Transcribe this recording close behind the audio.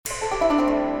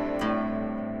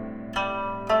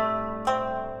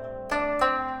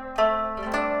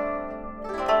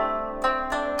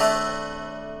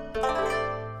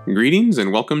Greetings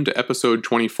and welcome to episode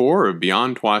 24 of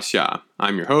Beyond Huaxia.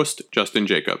 I'm your host, Justin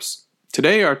Jacobs.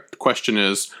 Today our question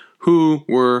is, who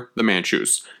were the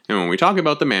Manchus? And when we talk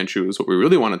about the Manchus, what we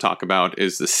really want to talk about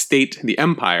is the state, the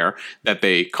empire that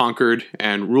they conquered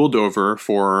and ruled over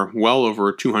for well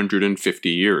over 250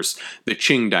 years. The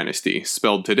Qing dynasty,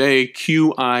 spelled today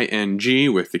Q-I-N-G,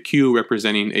 with the Q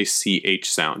representing a C-H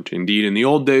sound. Indeed, in the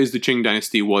old days, the Qing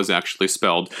dynasty was actually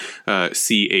spelled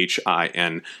C-H-I-N-G.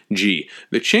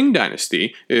 The Qing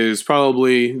dynasty is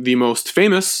probably the most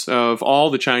famous of all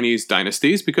the Chinese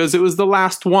dynasties because it was the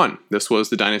last one. This was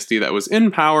the dynasty that was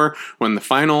in power when the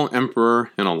final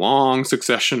emperor in a long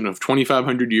succession of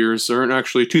 2,500 years, or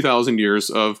actually 2,000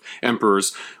 years of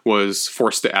emperors, was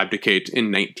forced to abdicate in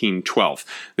 1912.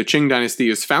 The Qing dynasty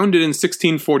is founded in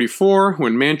 1644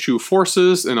 when Manchu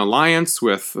forces, in alliance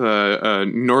with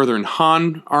northern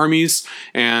Han armies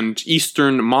and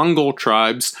eastern Mongol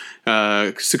tribes,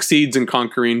 succeeds in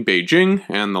conquering Beijing,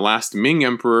 and the last Ming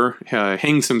emperor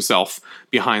hangs himself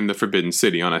behind the Forbidden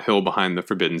City, on a hill behind the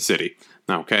Forbidden City.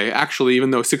 Okay, actually,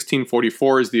 even though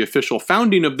 1644 is the official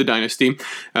founding of the dynasty,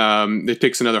 it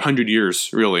takes another 100 years,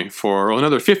 really,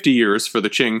 another 50 years for the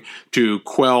Qing to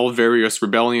quell various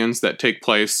rebellions that take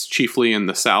place chiefly in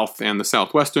the south and the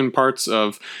southwestern parts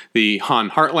of the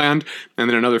Han heartland, and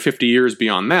then another 50 years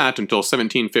beyond that, until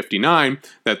 1759,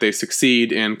 that they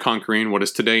succeed in conquering what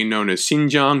is today known as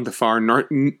Xinjiang, the far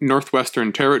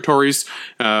northwestern territories,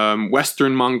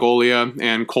 western Mongolia,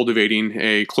 and cultivating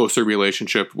a closer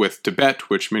relationship with Tibet,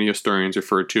 which many historians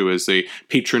refer to as a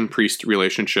patron-priest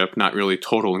relationship, not really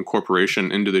total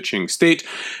incorporation into the Qing state.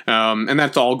 And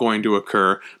that's all going to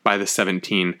occur by the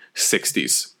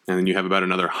 1760s. And then you have about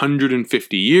another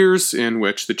 150 years in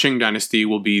which the Qing dynasty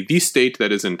will be the state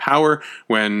that is in power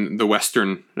when the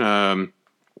Western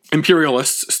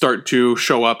imperialists start to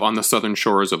show up on the southern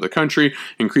shores of the country,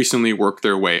 increasingly work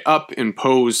their way up,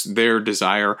 impose their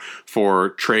desire for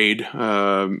trade,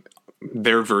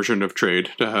 their version of trade,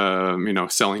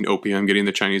 selling opium, getting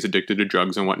the Chinese addicted to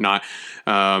drugs and whatnot,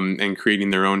 and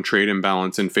creating their own trade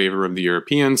imbalance in favor of the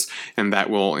Europeans. And that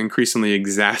will increasingly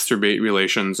exacerbate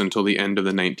relations until the end of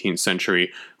the 19th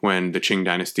century, when the Qing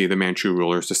dynasty, the Manchu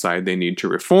rulers, decide they need to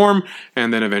reform.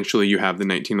 And then eventually you have the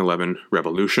 1911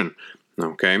 revolution.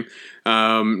 Okay.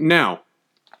 Now,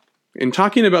 in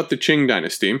talking about the Qing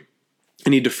dynasty, I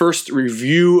need to first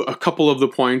review a couple of the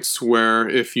points where,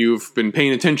 if you've been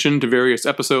paying attention to various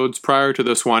episodes prior to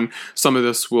this one, some of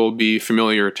this will be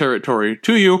familiar territory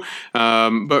to you.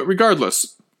 But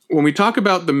regardless, when we talk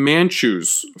about the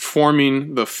Manchus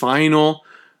forming the final,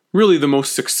 really the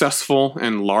most successful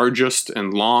and largest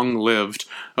and long-lived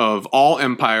of all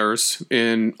empires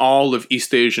in all of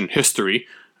East Asian history,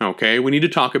 okay, we need to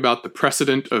talk about the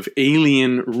precedent of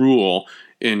alien rule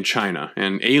in China.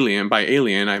 And alien, by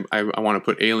alien, I want to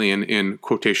put alien in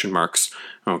quotation marks,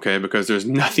 okay, because there's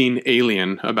nothing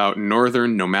alien about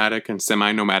northern nomadic and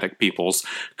semi-nomadic peoples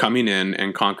coming in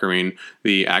and conquering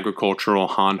the agricultural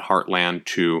Han heartland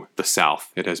to the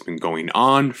south. It has been going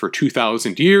on for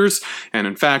 2,000 years, and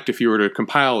in fact, if you were to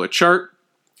compile a chart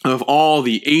of all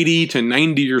the 80 to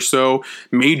 90 or so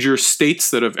major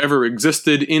states that have ever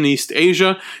existed in East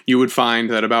Asia, you would find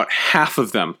that about half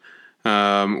of them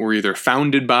were either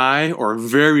founded by or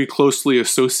very closely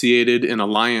associated in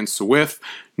alliance with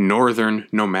northern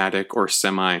nomadic or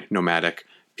semi-nomadic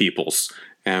peoples.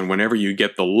 And whenever you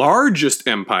get the largest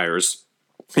empires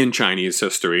in Chinese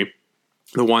history,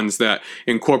 the ones that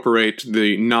incorporate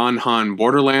the non-Han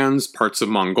borderlands, parts of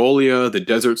Mongolia, the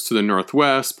deserts to the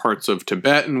northwest, parts of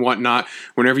Tibet and whatnot,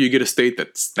 whenever you get a state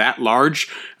that's that large,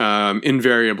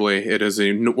 invariably it is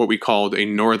what we called a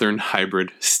northern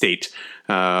hybrid state,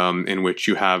 in which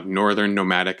you have northern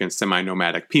nomadic and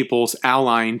semi-nomadic peoples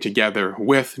allying together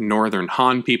with northern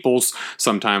Han peoples,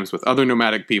 sometimes with other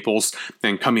nomadic peoples,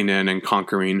 and coming in and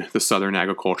conquering the southern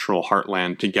agricultural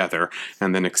heartland together,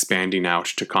 and then expanding out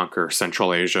to conquer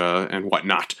Central Asia and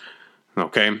whatnot.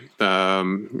 Okay,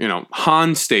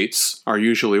 Han states are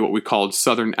usually what we called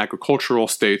southern agricultural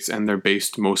states, and they're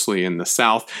based mostly in the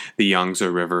south, the Yangtze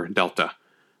River Delta.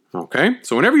 Okay,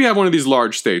 so whenever you have one of these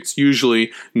large states,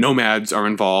 usually nomads are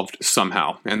involved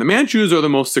somehow. And the Manchus are the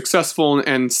most successful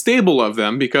and stable of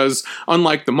them because,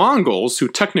 unlike the Mongols, who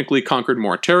technically conquered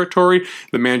more territory,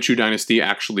 the Manchu dynasty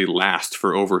actually lasts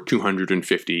for over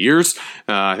 250 years.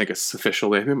 I think it's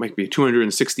officially, it might be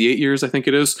 268 years, I think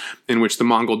it is, in which the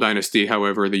Mongol dynasty,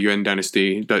 however, the Yuan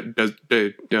dynasty,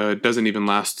 doesn't even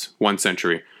last 1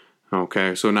 century.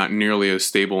 Okay, so not nearly as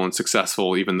stable and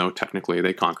successful, even though technically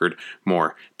they conquered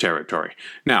more territory.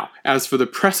 Now, as for the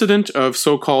precedent of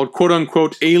so-called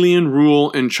quote-unquote alien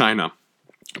rule in China,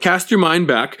 Cast your mind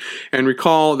back and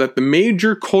recall that the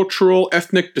major cultural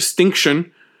ethnic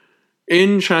distinction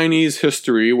in Chinese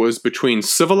history was between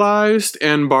civilized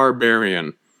and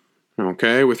barbarian.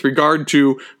 Okay, with regard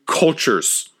to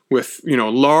cultures, with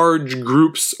large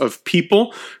groups of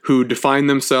people who define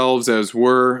themselves as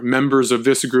we're members of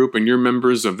this group and you're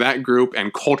members of that group,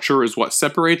 and culture is what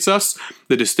separates us.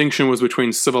 The distinction was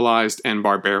between civilized and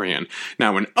barbarian.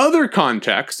 Now, in other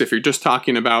contexts, if you're just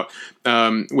talking about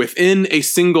within a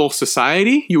single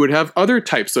society, you would have other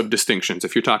types of distinctions.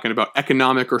 If you're talking about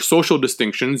economic or social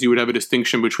distinctions, you would have a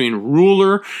distinction between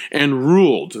ruler and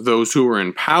ruled. Those who were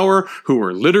in power, who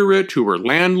were literate, who were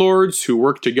landlords, who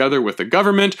worked together with the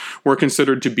government, were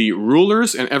considered to be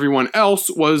rulers, and everyone else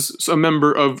was a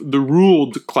member of the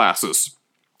ruled classes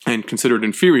and considered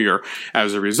inferior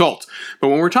as a result. But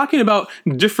when we're talking about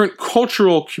different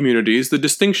cultural communities, the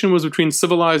distinction was between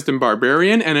civilized and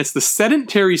barbarian, and it's the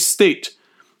sedentary state,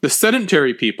 the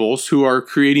sedentary peoples, who are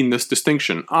creating this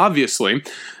distinction. Obviously,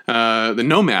 the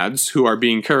nomads, who are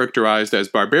being characterized as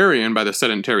barbarian by the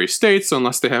sedentary states,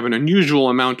 unless they have an unusual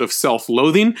amount of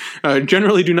self-loathing,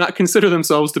 generally do not consider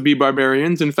themselves to be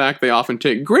barbarians. In fact, they often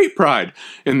take great pride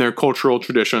in their cultural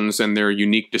traditions and their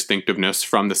unique distinctiveness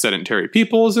from the sedentary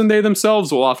peoples, and they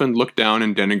themselves will often look down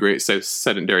and denigrate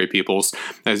sedentary peoples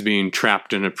as being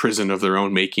trapped in a prison of their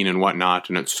own making and whatnot,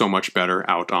 and it's so much better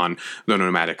out on the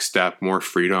nomadic steppe, more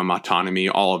freedom, autonomy,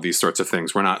 all of these sorts of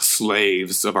things. We're not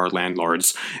slaves of our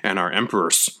landlords and our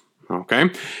emperors. Okay?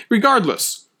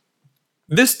 Regardless,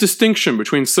 this distinction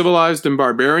between civilized and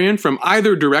barbarian from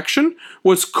either direction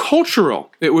was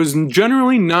cultural. It was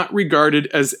generally not regarded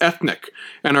as ethnic.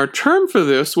 And our term for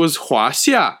this was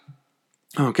huaxia.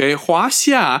 Okay,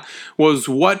 huaxia was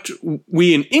what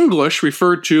we in English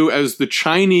refer to as the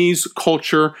Chinese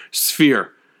culture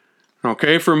sphere.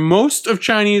 Okay, for most of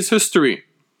Chinese history,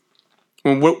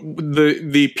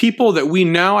 the people that we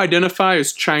now identify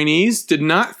as Chinese did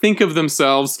not think of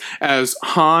themselves as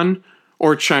Han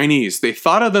or Chinese. They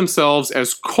thought of themselves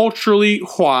as culturally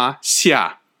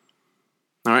huaxia.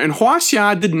 All right, and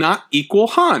huaxia did not equal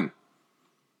Han.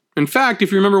 In fact,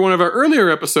 if you remember one of our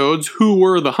earlier episodes, Who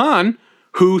Were the Han?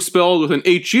 Who spelled with an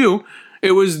H-U,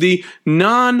 it was the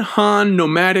non-Han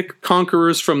nomadic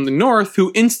conquerors from the north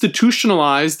who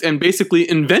institutionalized and basically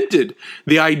invented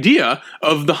the idea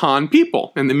of the Han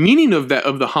people. And the meaning of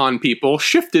the Han people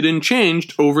shifted and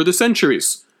changed over the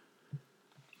centuries.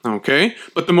 Okay?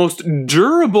 But the most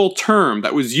durable term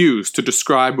that was used to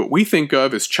describe what we think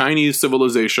of as Chinese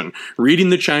civilization,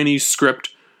 reading the Chinese script,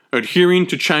 adhering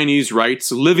to Chinese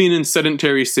rites, living in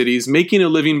sedentary cities, making a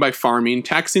living by farming,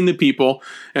 taxing the people,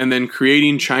 and then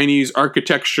creating Chinese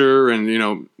architecture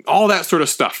and, all that sort of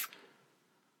stuff.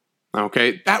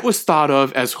 Okay, that was thought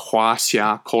of as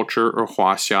huaxia culture or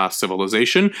huaxia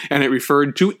civilization, and it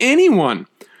referred to anyone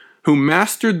who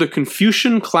mastered the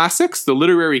Confucian classics, the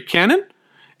literary canon,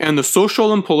 and the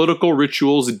social and political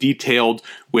rituals detailed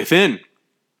within.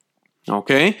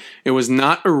 Okay, it was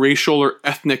not a racial or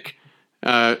ethnic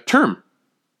term.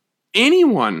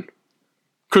 Anyone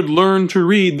could learn to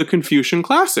read the Confucian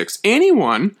classics.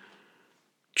 Anyone,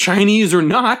 Chinese or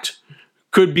not,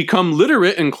 could become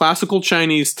literate in classical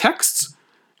Chinese texts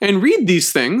and read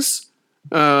these things,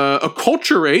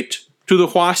 acculturate to the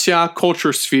huaxia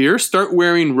culture sphere, start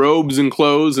wearing robes and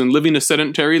clothes and living a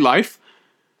sedentary life,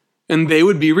 and they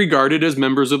would be regarded as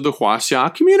members of the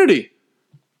huaxia community.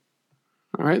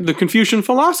 All right, the Confucian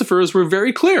philosophers were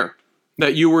very clear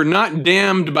that you were not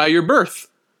damned by your birth.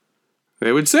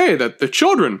 They would say that the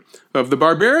children of the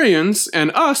barbarians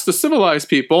and us, the civilized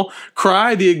people,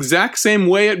 cry the exact same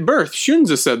way at birth.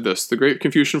 Xunzi said this. The great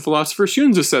Confucian philosopher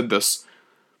Xunzi said this.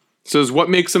 He says, what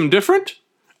makes them different?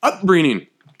 Upbringing.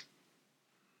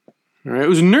 All right, it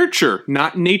was nurture,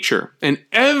 not nature. And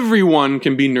everyone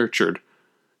can be nurtured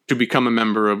to become a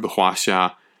member of the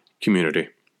huaxia community.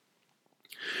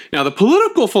 Now, the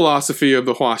political philosophy of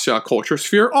the huaxia culture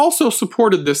sphere also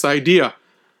supported this idea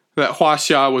that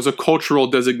huaxia was a cultural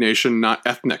designation, not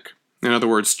ethnic. In other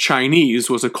words, Chinese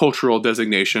was a cultural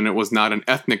designation, it was not an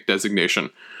ethnic designation.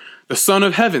 The Son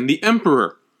of Heaven, the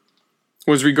Emperor,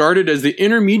 was regarded as the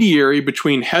intermediary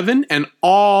between heaven and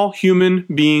all human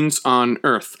beings on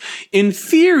earth. In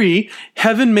theory,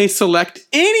 heaven may select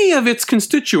any of its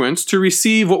constituents to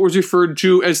receive what was referred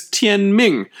to as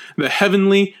Tianming, the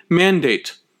heavenly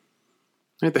mandate.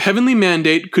 The heavenly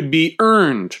mandate could be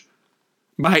earned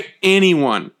by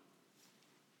anyone.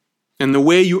 And the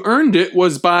way you earned it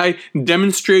was by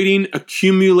demonstrating,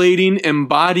 accumulating,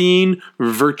 embodying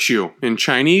virtue. In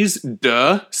Chinese,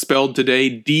 de, spelled today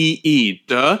D-E,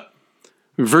 de,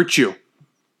 virtue,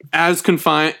 as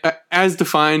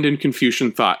defined in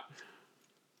Confucian thought.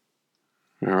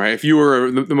 All right, if you were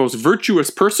the most virtuous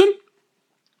person,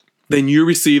 then you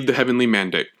received the heavenly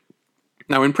mandate.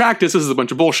 Now, in practice, this is a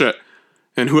bunch of bullshit.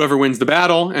 And whoever wins the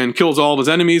battle and kills all of his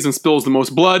enemies and spills the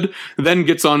most blood then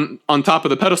gets on top of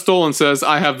the pedestal and says,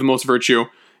 I have the most virtue.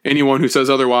 Anyone who says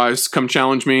otherwise, come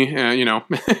challenge me,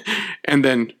 and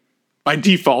then by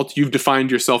default, you've defined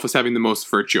yourself as having the most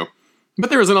virtue. But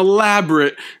there was an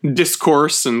elaborate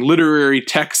discourse and literary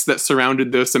text that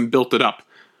surrounded this and built it up.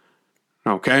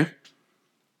 Okay?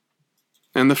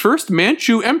 And the first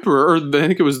Manchu emperor, I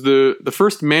think it was the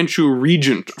first Manchu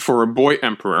regent for a boy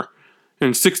emperor, in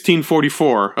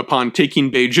 1644, upon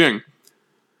taking Beijing,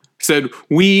 said,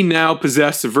 we now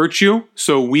possess virtue,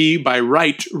 so we by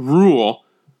right rule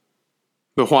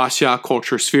the Huaxia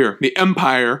culture sphere. The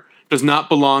empire does not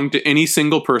belong to any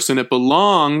single person. It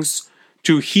belongs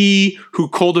to he who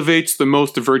cultivates the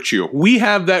most virtue. We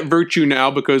have that virtue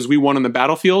now because we won on the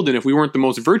battlefield, and if we weren't the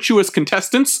most virtuous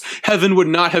contestants, heaven would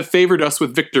not have favored us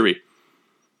with victory.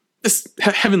 This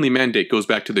heavenly mandate goes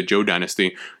back to the Zhou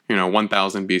dynasty,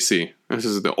 1000 BC. This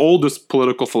is the oldest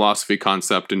political philosophy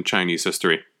concept in Chinese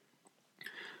history.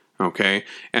 Okay?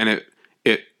 And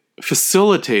it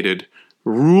facilitated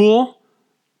rule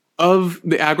of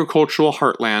the agricultural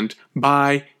heartland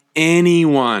by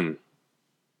anyone.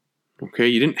 Okay?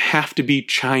 You didn't have to be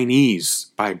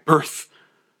Chinese by birth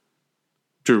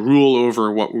to rule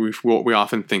over what we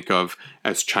often think of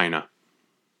as China.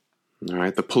 All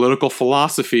right, the political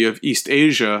philosophy of East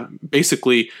Asia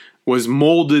basically was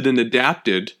molded and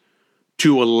adapted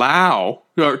to allow,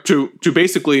 or to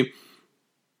basically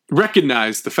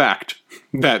recognize the fact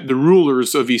that the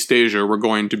rulers of East Asia were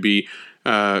going to be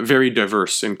very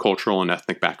diverse in cultural and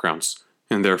ethnic backgrounds.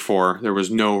 And therefore, there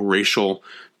was no racial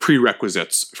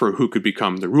prerequisites for who could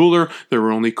become the ruler. There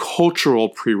were only cultural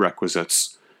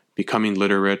prerequisites, becoming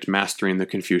literate, mastering the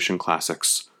Confucian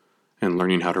classics, and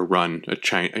learning how to run a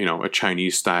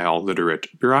Chinese-style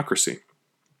literate bureaucracy.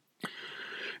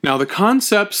 Now, the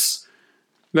concepts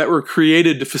that were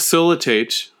created to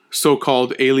facilitate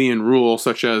so-called alien rule,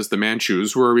 such as the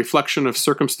Manchus, were a reflection of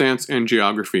circumstance and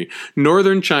geography.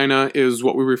 Northern China is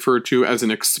what we refer to as an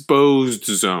exposed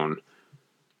zone.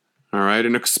 All right,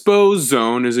 an exposed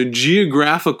zone is a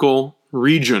geographical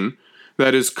region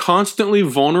that is constantly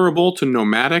vulnerable to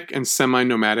nomadic and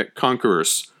semi-nomadic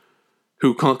conquerors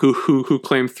who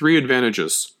claim three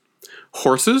advantages.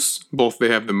 Horses, both they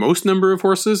have the most number of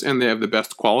horses and they have the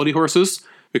best quality horses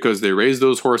because they raise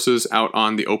those horses out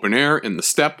on the open air in the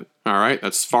steppe. All right,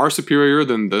 that's far superior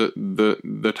than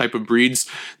the type of breeds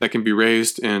that can be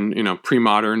raised in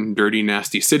pre-modern, dirty,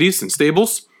 nasty cities and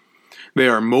stables. They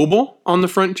are mobile on the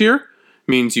frontier,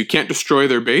 means you can't destroy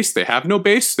their base. They have no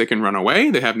base. They can run away.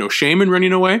 They have no shame in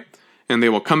running away, and they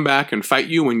will come back and fight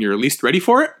you when you're least ready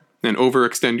for it and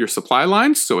overextend your supply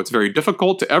lines, so it's very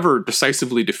difficult to ever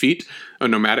decisively defeat a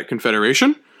nomadic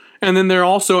confederation. And then they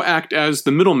also act as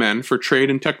the middlemen for trade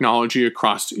and technology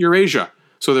across Eurasia,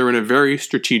 so they're in a very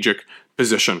strategic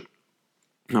position.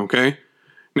 Okay?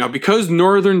 Now, because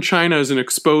northern China is an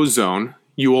exposed zone,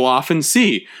 you will often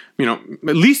see, at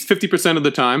least 50% of the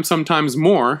time, sometimes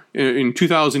more, in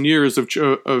 2,000 years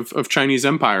of Chinese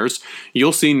empires,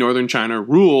 you'll see northern China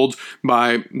ruled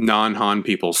by non-Han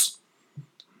peoples.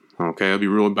 Okay, it'll be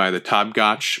ruled by the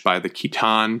Tabgach, by the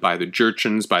Khitan, by the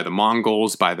Jurchens, by the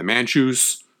Mongols, by the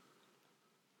Manchus.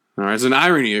 All right, it's an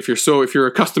irony. If you're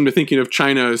accustomed to thinking of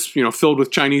China as filled with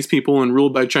Chinese people and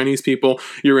ruled by Chinese people,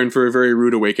 you're in for a very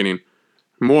rude awakening.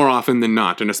 More often than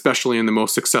not, and especially in the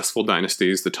most successful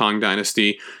dynasties, the Tang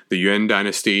dynasty, the Yuan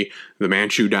dynasty, the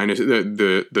Manchu dynasty,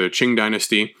 the Qing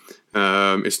dynasty,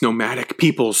 it's nomadic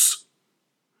peoples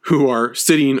who are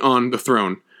sitting on the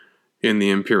throne in the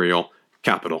imperial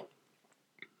capital.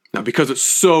 Now, because it's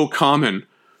so common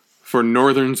for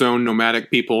northern zone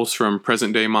nomadic peoples from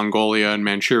present-day Mongolia and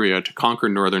Manchuria to conquer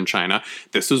northern China,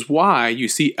 this is why you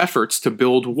see efforts to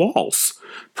build walls,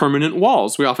 permanent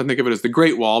walls. We often think of it as the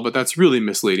Great Wall, but that's really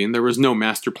misleading. There was no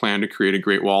master plan to create a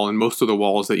Great Wall, and most of the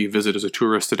walls that you visit as a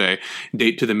tourist today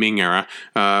date to the Ming era.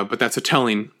 But that's a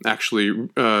telling, actually,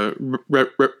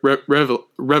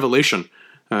 revelation.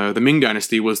 The Ming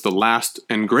Dynasty was the last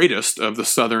and greatest of the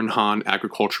southern Han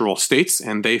agricultural states,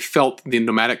 and they felt the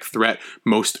nomadic threat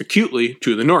most acutely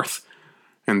to the north.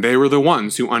 And they were the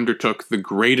ones who undertook the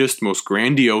greatest, most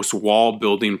grandiose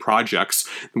wall-building projects.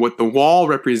 What the wall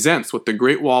represents, what the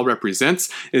Great Wall represents,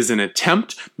 is an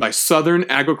attempt by southern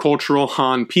agricultural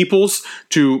Han peoples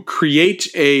to create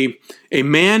a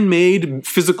man-made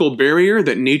physical barrier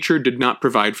that nature did not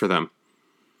provide for them.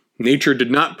 Nature did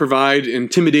not provide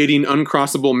intimidating,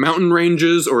 uncrossable mountain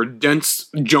ranges or dense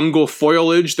jungle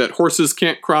foliage that horses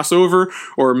can't cross over,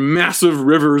 or massive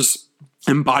rivers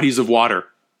and bodies of water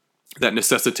that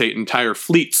necessitate entire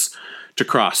fleets to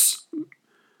cross.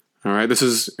 All right, this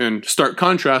is in stark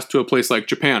contrast to a place like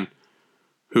Japan,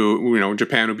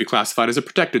 Japan would be classified as a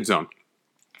protected zone.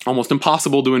 Almost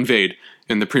impossible to invade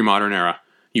in the pre-modern era.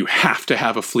 You have to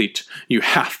have a fleet. You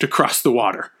have to cross the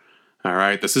water. All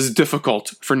right, this is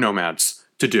difficult for nomads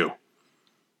to do.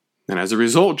 And as a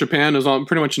result, Japan is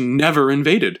pretty much never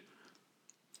invaded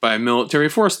by a military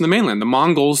force in the mainland. The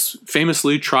Mongols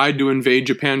famously tried to invade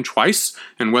Japan twice,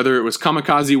 and whether it was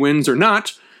kamikaze wins or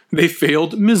not, they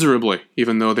failed miserably,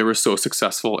 even though they were so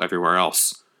successful everywhere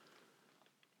else.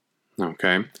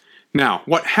 Okay. Now,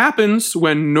 what happens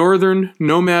when northern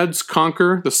nomads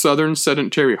conquer the southern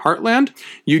sedentary heartland?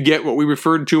 You get what we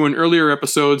referred to in earlier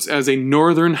episodes as a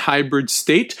northern hybrid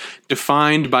state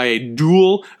defined by a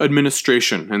dual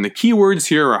administration. And the key words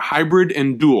here are hybrid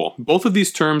and dual. Both of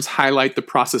these terms highlight the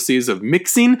processes of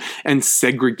mixing and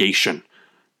segregation.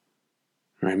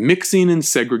 Right, mixing and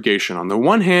segregation. On the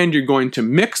one hand, you're going to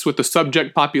mix with the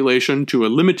subject population to a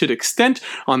limited extent.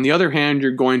 On the other hand,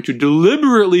 you're going to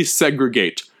deliberately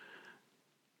segregate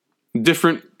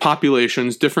different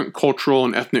populations, different cultural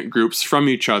and ethnic groups from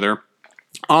each other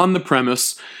on the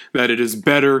premise that it is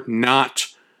better not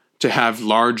to have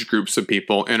large groups of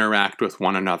people interact with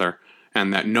one another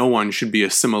and that no one should be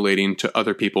assimilating to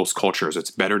other people's cultures.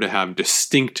 It's better to have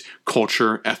distinct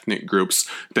culture, ethnic groups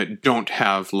that don't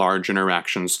have large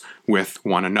interactions with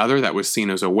one another. That was seen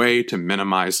as a way to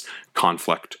minimize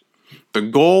conflict. The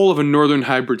goal of a northern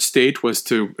hybrid state was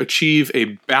to achieve a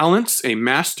balance, a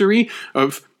mastery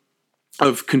of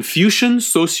Confucian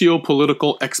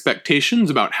socio-political expectations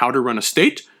about how to run a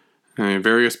state,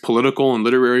 various political and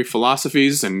literary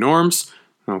philosophies and norms,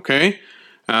 okay?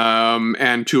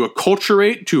 And to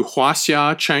acculturate to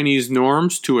Huaxia Chinese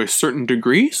norms to a certain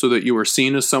degree so that you were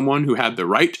seen as someone who had the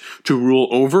right to rule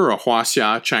over a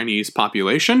Huaxia Chinese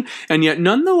population. And yet,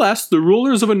 nonetheless, the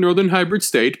rulers of a northern hybrid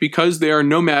state, because they are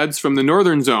nomads from the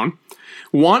northern zone,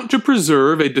 want to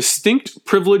preserve a distinct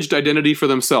privileged identity for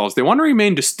themselves. They want to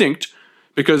remain distinct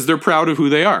because they're proud of who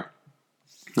they are.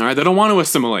 All right, they don't want to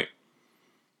assimilate.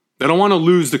 They don't want to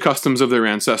lose the customs of their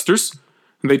ancestors.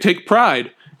 They take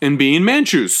pride in being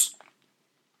Manchus.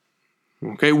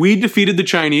 Okay, we defeated the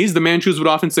Chinese. The Manchus would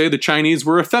often say the Chinese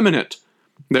were effeminate.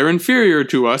 They're inferior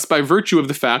to us by virtue of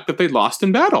the fact that they lost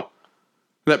in battle.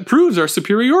 That proves our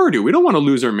superiority. We don't want to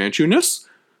lose our Manchu-ness.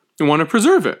 We want to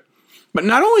preserve it. But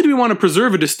not only do we want to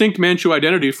preserve a distinct Manchu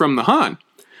identity from the Han,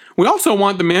 we also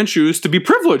want the Manchus to be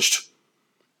privileged.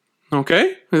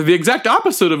 Okay? The exact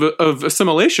opposite of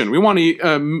assimilation. We want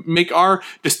to make our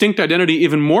distinct identity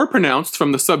even more pronounced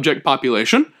from the subject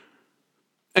population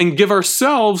and give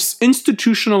ourselves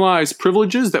institutionalized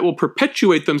privileges that will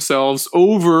perpetuate themselves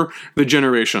over the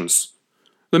generations.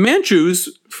 The Manchus,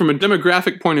 from a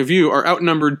demographic point of view, are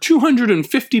outnumbered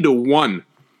 250 to 1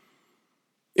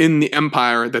 in the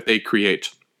empire that they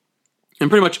create. In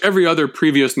pretty much every other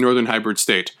previous northern hybrid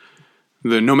state,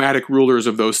 the nomadic rulers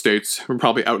of those states were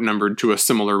probably outnumbered to a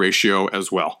similar ratio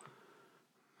as well.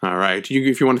 All right,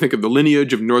 if you want to think of the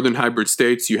lineage of northern hybrid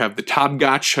states, you have the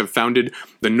Tabgach have founded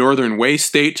the Northern Wei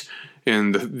state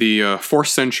in the 4th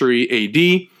century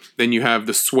AD. Then you have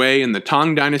the Sui and the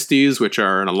Tang dynasties, which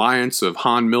are an alliance of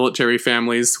Han military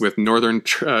families with northern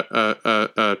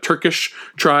Turkish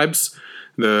tribes.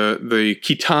 The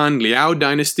Khitan Liao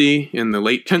dynasty in the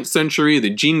late 10th century, the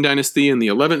Jin dynasty in the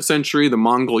 11th century, the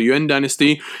Mongol Yuan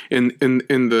dynasty in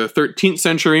the 13th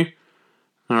century.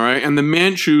 All right, and the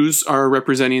Manchus are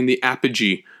representing the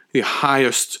apogee, the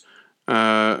highest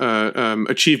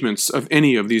achievements of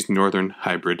any of these northern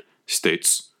hybrid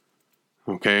states.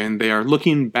 Okay, and they are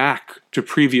looking back to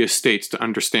previous states to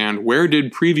understand where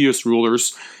did previous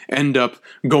rulers end up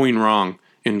going wrong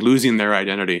in losing their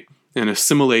identity and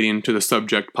assimilating to the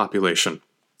subject population.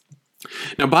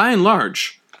 Now, by and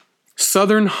large,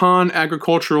 southern Han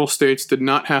agricultural states did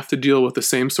not have to deal with the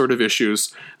same sort of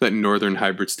issues that northern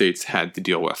hybrid states had to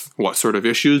deal with. What sort of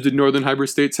issues did northern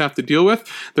hybrid states have to deal with?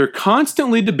 They're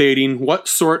constantly debating what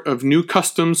sort of new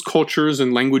customs, cultures,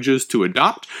 and languages to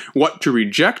adopt, what to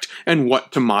reject, and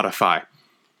what to modify.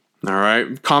 All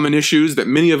right, common issues that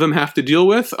many of them have to deal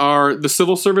with are the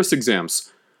civil service exams.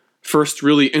 First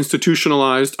really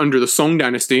institutionalized under the Song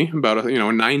dynasty, about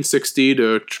 960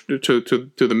 to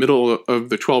the middle of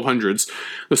the 1200s.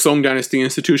 The Song dynasty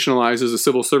institutionalizes a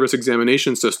civil service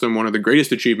examination system, one of the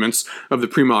greatest achievements of the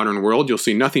pre-modern world. You'll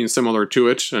see nothing similar to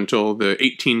it until the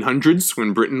 1800s,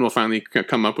 when Britain will finally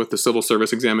come up with the civil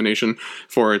service examination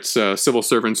for its civil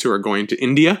servants who are going to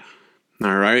India.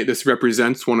 All right, this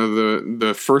represents one of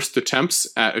the first attempts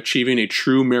at achieving a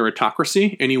true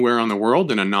meritocracy anywhere on the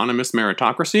world, an anonymous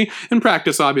meritocracy. In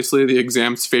practice, obviously, the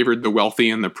exams favored the wealthy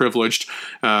and the privileged,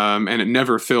 and it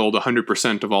never filled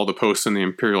 100% of all the posts in the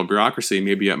imperial bureaucracy.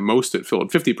 Maybe at most it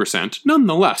filled 50%.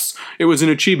 Nonetheless, it was an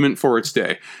achievement for its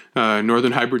day.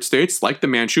 Northern hybrid states, like the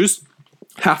Manchus,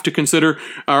 have to consider,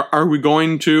 are we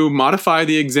going to modify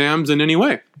the exams in any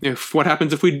way? What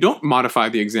happens if we don't modify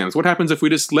the exams? What happens if we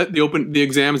just let the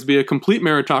exams be a complete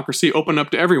meritocracy, open up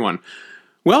to everyone?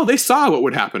 Well, they saw what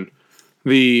would happen.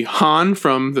 The Han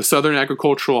from the southern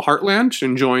agricultural heartland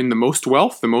enjoying the most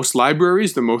wealth, the most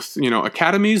libraries, the most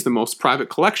academies, the most private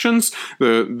collections,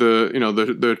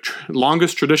 the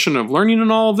longest tradition of learning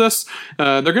and all of this.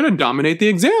 They're going to dominate the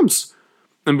exams.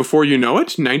 And before you know it,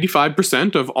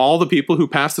 95% of all the people who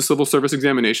pass the civil service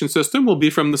examination system will be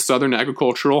from the southern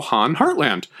agricultural Han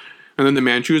heartland. And then the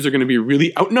Manchus are going to be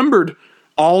really outnumbered.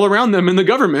 All around them in the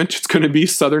government, it's going to be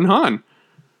southern Han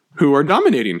who are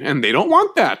dominating, and they don't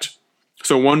want that.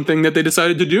 So one thing that they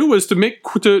decided to do was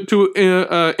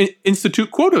to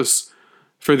institute quotas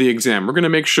for the exam. We're going to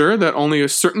make sure that only a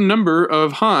certain number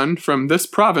of Han from this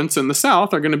province in the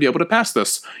south are going to be able to pass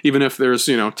this, even if there's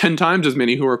 10 times as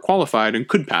many who are qualified and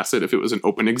could pass it if it was an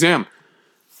open exam.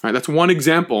 All right, that's one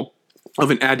example of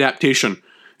an adaptation,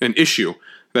 an issue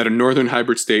that a northern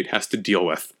hybrid state has to deal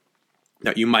with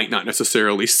that you might not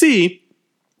necessarily see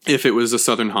if it was a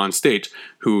southern Han state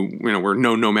who where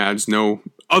no nomads, no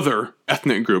other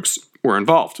ethnic groups were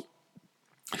involved.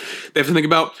 They have to think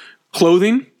about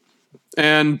clothing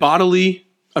and bodily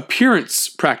appearance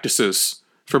practices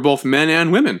for both men and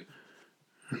women.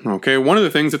 Okay, one of the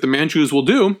things that the Manchus will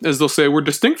do is they'll say, we're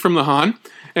distinct from the Han,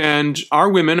 and our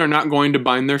women are not going to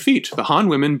bind their feet. The Han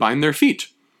women bind their feet.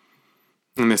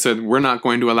 And they said, we're not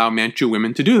going to allow Manchu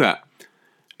women to do that.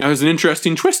 Now, there's an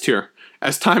interesting twist here.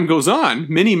 As time goes on,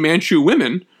 many Manchu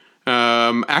women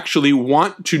actually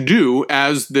want to do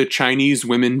as the Chinese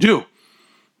women do.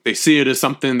 They see it as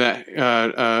something that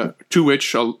to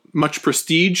which much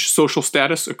prestige, social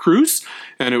status accrues,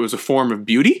 and it was a form of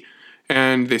beauty.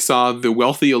 And they saw the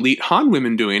wealthy elite Han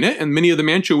women doing it, and many of the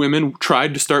Manchu women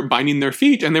tried to start binding their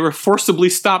feet, and they were forcibly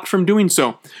stopped from doing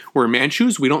so. We're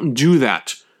Manchus, we don't do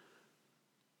that.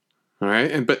 All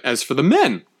right, but as for the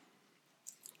men,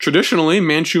 traditionally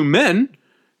Manchu men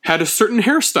had a certain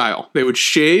hairstyle. They would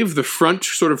shave the front,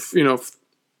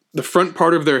 the front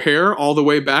part of their hair all the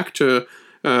way back to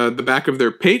the back of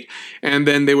their pate, and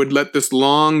then they would let this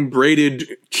long braided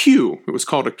queue, it was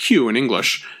called a queue in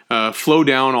English, flow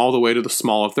down all the way to the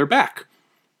small of their back.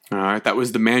 All right, that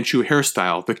was the Manchu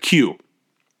hairstyle, the queue.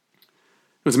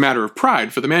 It was a matter of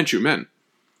pride for the Manchu men.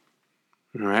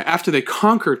 All right, after they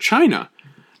conquer China,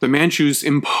 the Manchus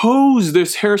impose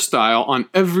this hairstyle on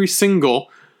every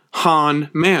single Han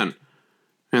man.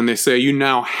 And they say, you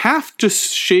now have to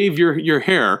shave your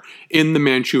hair in the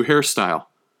Manchu hairstyle.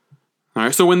 All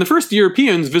right, so when the first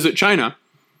Europeans visit China,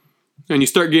 and you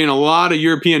start getting a lot of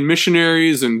European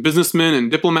missionaries and businessmen and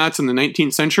diplomats in the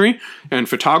 19th century, and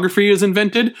photography is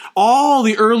invented, all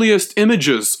the earliest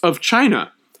images of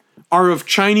China are of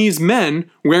Chinese men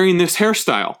wearing this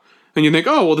hairstyle. And you think,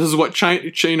 oh, well, this is what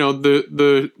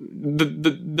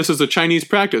this is a Chinese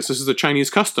practice. This is a Chinese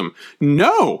custom.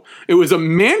 No, it was a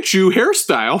Manchu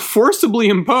hairstyle forcibly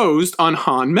imposed on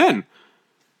Han men.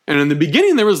 And in the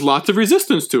beginning, there was lots of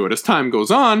resistance to it. As time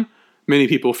goes on, many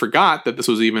people forgot that this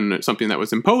was even something that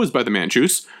was imposed by the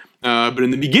Manchus. But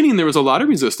in the beginning, there was a lot of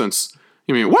resistance.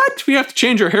 You mean, what? We have to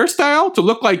change our hairstyle to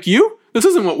look like you? This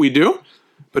isn't what we do.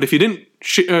 But if you didn't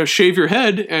shave your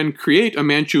head and create a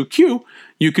Manchu queue,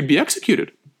 you could be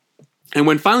executed. And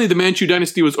when finally the Manchu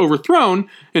dynasty was overthrown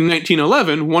in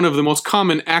 1911, one of the most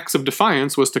common acts of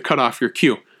defiance was to cut off your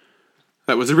queue.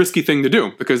 That was a risky thing to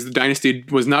do because the dynasty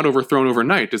was not overthrown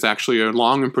overnight. It's actually a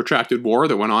long and protracted war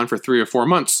that went on for 3 or 4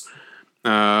 months.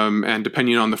 And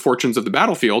depending on the fortunes of the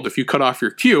battlefield, if you cut off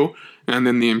your queue and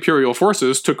then the imperial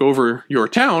forces took over your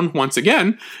town once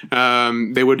again,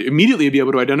 they would immediately be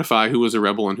able to identify who was a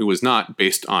rebel and who was not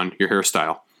based on your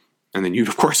hairstyle. And then you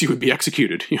would be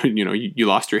executed. You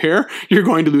lost your hair, you're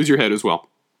going to lose your head as well.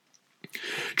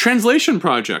 Translation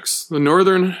projects. The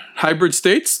northern hybrid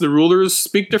states, the rulers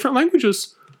speak different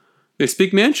languages. They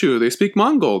speak Manchu, they speak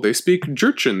Mongol, they speak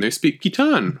Jurchen, they speak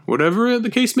Khitan, whatever the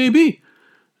case may be.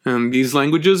 And these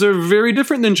languages are very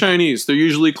different than Chinese. They're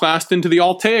usually classed into the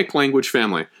Altaic language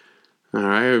family. All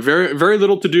right, very, very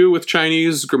little to do with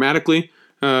Chinese grammatically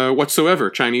whatsoever.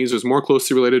 Chinese is more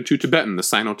closely related to Tibetan, the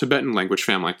Sino-Tibetan language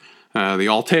family. The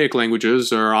Altaic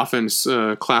languages are often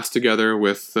classed together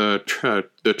with the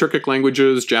Turkic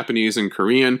languages, Japanese and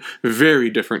Korean. Very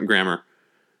different grammar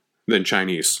than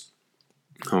Chinese.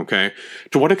 Okay,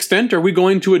 to what extent are we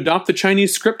going to adopt the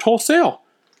Chinese script wholesale?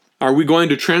 Are we going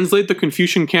to translate the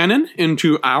Confucian canon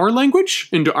into our language,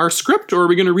 into our script, or are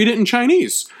we going to read it in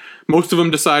Chinese? Most of them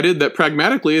decided that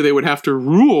pragmatically they would have to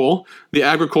rule the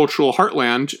agricultural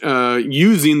heartland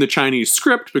using the Chinese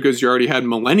script, because you already had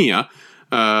millennia,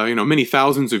 many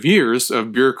thousands of years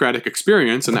of bureaucratic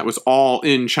experience, and that was all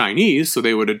in Chinese. So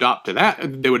they would adapt to that.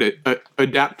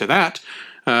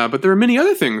 But there are many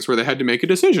other things where they had to make a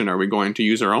decision. Are we going to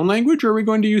use our own language, or are we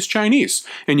going to use Chinese?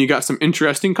 And you got some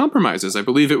interesting compromises. I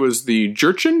believe it was the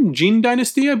Jin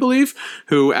dynasty,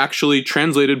 who actually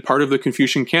translated part of the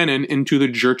Confucian canon into the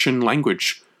Jurchen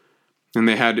language. And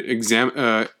they had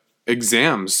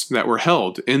exams that were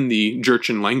held in the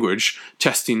Jurchen language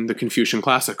testing the Confucian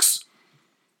classics.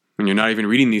 And you're not even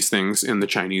reading these things in the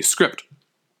Chinese script.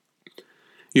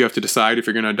 You have to decide if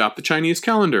you're going to adopt the Chinese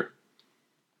calendar,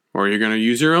 or you're going to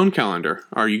use your own calendar.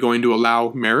 Are you going to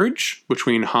allow marriage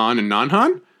between Han and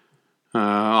non-Han?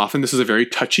 Often this is a very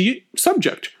touchy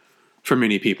subject for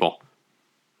many people.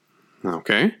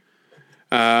 Okay.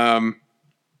 The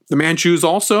Manchus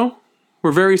also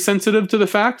were very sensitive to the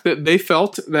fact that they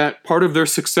felt that part of their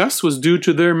success was due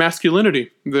to their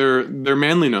masculinity, their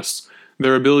manliness,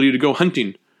 their ability to go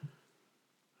hunting,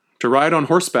 to ride on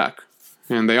horseback.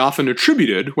 And they often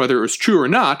attributed, whether it was true or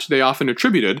not, they often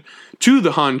attributed to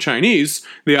the Han Chinese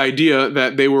the idea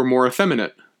that they were more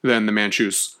effeminate than the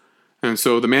Manchus. And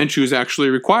so the Manchus actually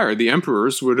required, the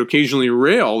emperors would occasionally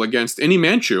rail against any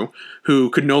Manchu who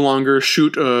could no longer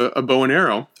shoot a bow and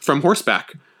arrow from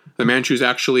horseback. The Manchus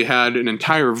actually had an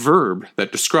entire verb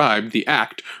that described the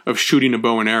act of shooting a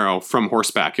bow and arrow from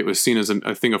horseback. It was seen as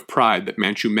a thing of pride that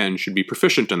Manchu men should be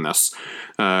proficient in this.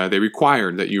 They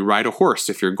required that you ride a horse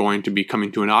if you're going to be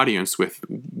coming to an audience with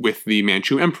the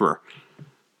Manchu emperor.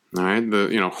 All right,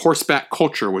 horseback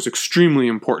culture was extremely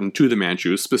important to the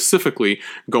Manchus, specifically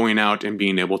going out and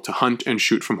being able to hunt and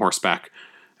shoot from horseback.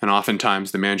 And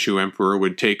oftentimes the Manchu emperor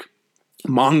would take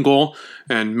Mongol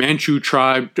and Manchu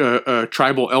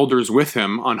tribal elders with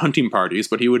him on hunting parties,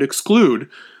 but he would exclude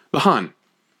the Han.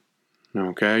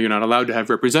 Okay, you're not allowed to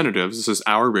have representatives. This is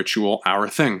our ritual, our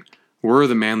thing. We're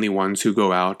the manly ones who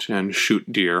go out and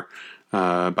shoot deer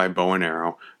by bow and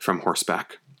arrow from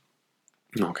horseback.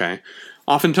 Okay.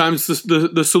 Oftentimes,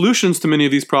 the solutions to many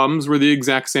of these problems were the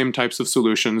exact same types of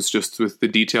solutions, just with the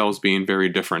details being very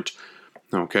different.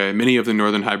 Okay, many of the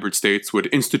northern hybrid states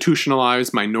would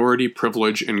institutionalize minority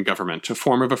privilege in government, a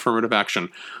form of affirmative action.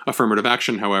 Affirmative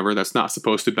action, however, that's not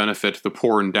supposed to benefit the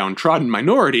poor and downtrodden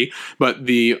minority, but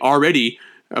the already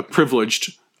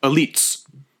privileged elites,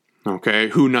 okay,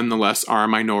 who nonetheless are a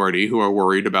minority, who are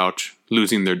worried about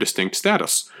losing their distinct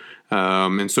status.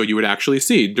 And so you would actually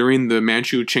see, during the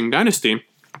Manchu Qing dynasty,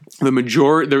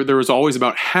 there was always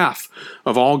about half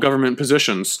of all government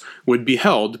positions would be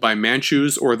held by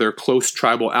Manchus or their close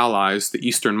tribal allies, the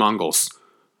Eastern Mongols.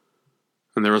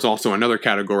 And there was also another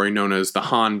category known as the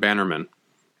Han Bannermen.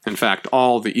 In fact,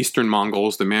 all the Eastern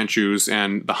Mongols, the Manchus,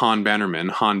 and the Han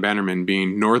Bannermen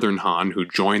being Northern Han, who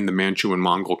joined the Manchu and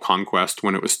Mongol conquest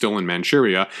when it was still in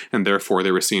Manchuria, and therefore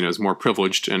they were seen as more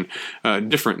privileged and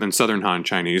different than Southern Han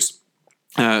Chinese.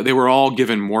 They were all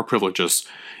given more privileges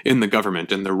in the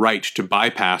government and the right to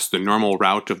bypass the normal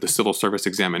route of the civil service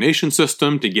examination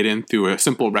system, to get in through a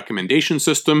simple recommendation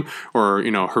system or,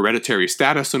 hereditary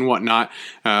status and whatnot.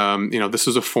 This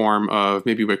is a form of,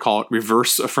 maybe we call it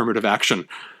reverse affirmative action,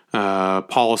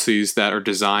 policies that are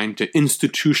designed to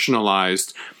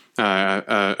institutionalize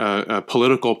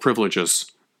political privileges,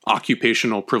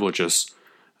 occupational privileges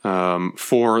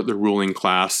for the ruling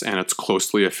class and its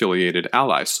closely affiliated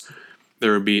allies.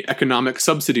 There would be economic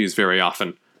subsidies very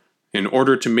often in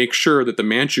order to make sure that the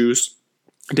Manchus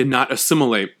did not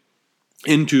assimilate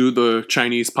into the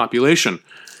Chinese population.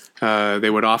 They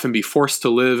would often be forced to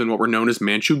live in what were known as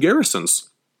Manchu garrisons.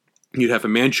 You'd have a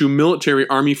Manchu military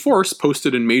army force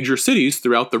posted in major cities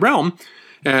throughout the realm,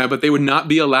 but they would not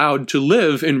be allowed to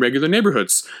live in regular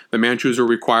neighborhoods. The Manchus were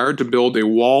required to build a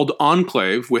walled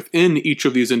enclave within each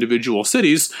of these individual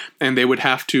cities, and they would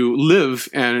have to live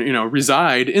and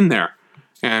reside in there.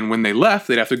 And when they left,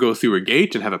 they'd have to go through a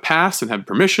gate and have a pass and have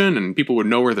permission, and people would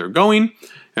know where they're going.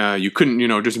 You couldn't,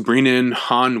 just bring in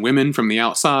Han women from the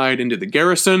outside into the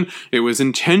garrison. It was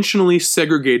intentionally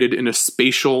segregated in a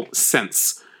spatial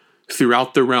sense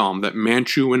throughout the realm that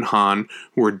Manchu and Han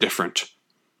were different.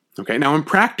 Okay, now in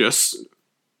practice,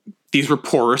 these were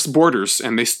porous borders,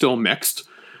 and they still mixed.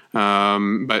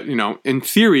 But, in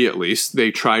theory at least, they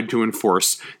tried to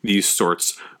enforce these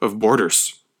sorts of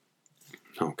borders.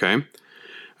 Okay.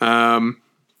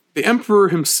 The emperor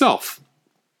himself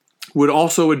would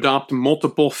also adopt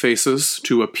multiple faces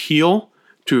to appeal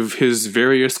to his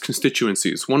various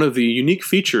constituencies. One of the unique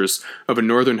features of a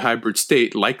northern hybrid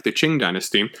state like the Qing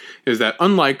dynasty is that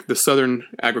unlike the southern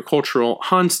agricultural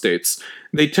Han states,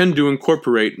 they tend to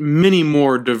incorporate many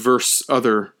more diverse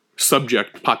other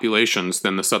subject populations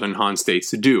than the southern Han states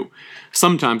do.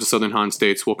 Sometimes the southern Han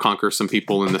states will conquer some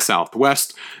people in the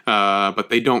southwest, but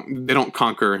they don't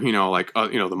conquer,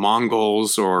 the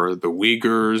Mongols or the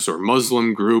Uyghurs or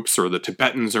Muslim groups or the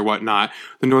Tibetans or whatnot.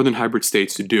 The northern hybrid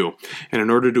states do. And in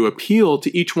order to appeal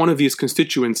to each one of these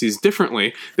constituencies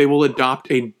differently, they will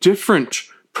adopt a different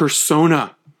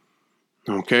persona,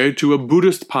 to a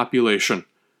Buddhist population.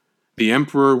 The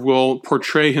emperor will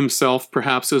portray himself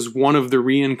perhaps as one of the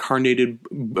reincarnated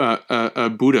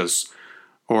Buddhas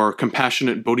or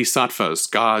compassionate bodhisattvas,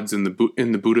 gods in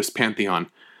the Buddhist pantheon.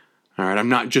 All right, I'm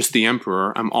not just the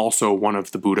emperor, I'm also one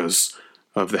of the Buddhas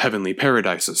of the heavenly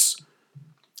paradises.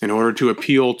 In order to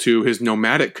appeal to his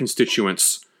nomadic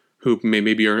constituents, who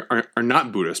maybe are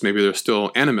not Buddhists, maybe they're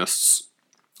still animists,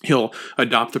 he'll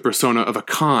adopt the persona of a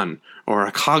Khan or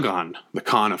a Kagan, the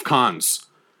Khan of Khans,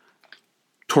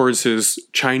 towards his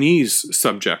Chinese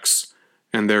subjects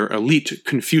and their elite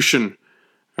Confucian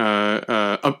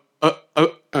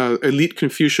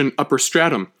upper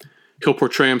stratum. He'll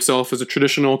portray himself as a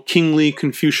traditional kingly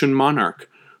Confucian monarch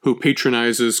who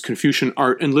patronizes Confucian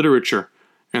art and literature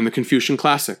and the Confucian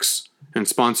classics and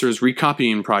sponsors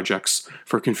recopying projects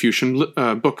for Confucian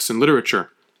books and literature.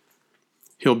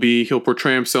 He'll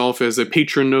portray himself as a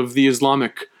patron of the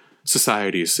Islamic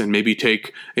societies and maybe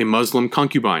take a Muslim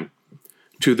concubine.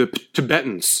 To the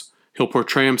Tibetans, he'll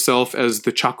portray himself as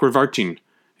the Chakravartin,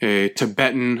 a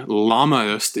Tibetan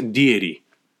Lamaist deity,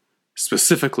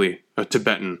 specifically a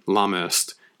Tibetan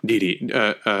Lamaist deity.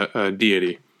 And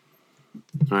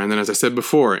then, as I said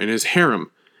before, in his harem,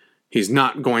 he's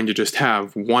not going to just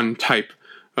have one type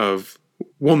of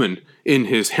woman in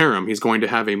his harem. He's going to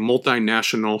have a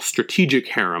multinational strategic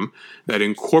harem that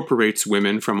incorporates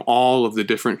women from all of the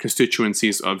different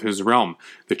constituencies of his realm.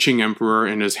 The Qing emperor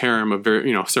in his harem of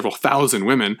several thousand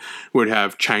women would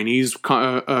have Chinese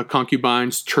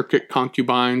concubines, Turkic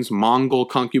concubines, Mongol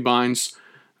concubines,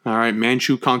 all right,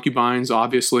 Manchu concubines,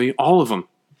 obviously, all of them.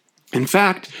 In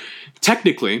fact,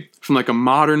 technically, from like a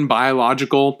modern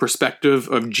biological perspective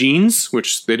of genes,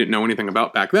 which they didn't know anything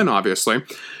about back then, obviously,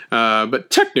 but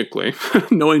technically,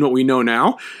 knowing what we know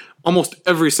now, almost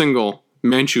every single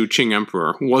Manchu Qing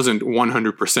emperor wasn't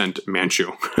 100%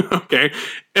 Manchu, okay?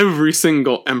 Every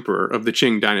single emperor of the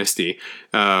Qing dynasty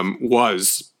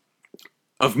was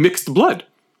of mixed blood,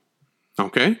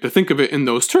 okay? To think of it in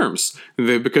those terms,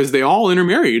 because they all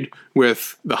intermarried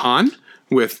with the Han,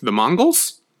 with the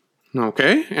Mongols,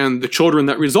 okay, and the children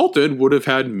that resulted would have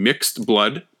had mixed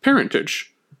blood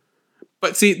parentage.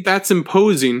 But see, that's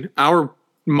imposing our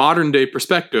modern day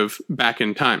perspective back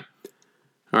in time.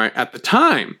 All right, at the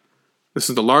time, this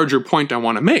is the larger point I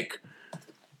want to make,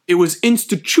 it was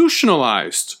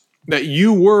institutionalized that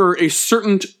you were a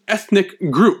certain ethnic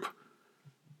group.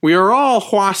 We are all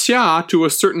Huaxia to a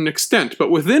certain extent, but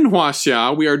within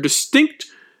Huaxia, we are distinct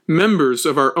members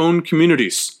of our own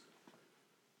communities.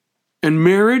 And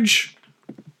marriage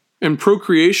and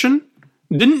procreation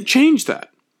didn't change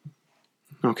that.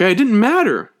 Okay, it didn't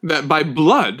matter that by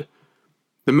blood,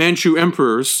 the Manchu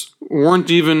emperors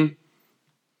weren't even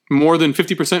more than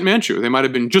 50% Manchu. They might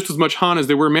have been just as much Han as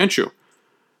they were Manchu.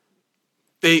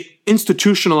 They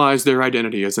institutionalized their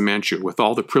identity as a Manchu with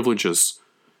all the privileges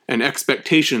and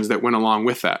expectations that went along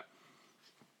with that.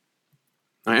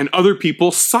 And other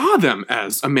people saw them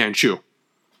as a Manchu.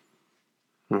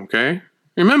 Okay?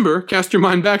 Remember, cast your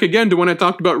mind back again to when I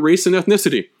talked about race and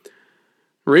ethnicity.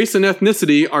 Race and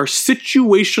ethnicity are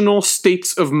situational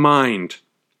states of mind.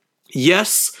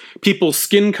 Yes, people's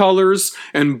skin colors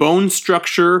and bone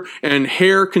structure and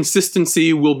hair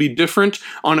consistency will be different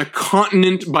on a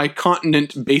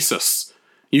continent-by-continent basis.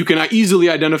 You can easily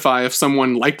identify if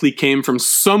someone likely came from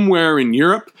somewhere in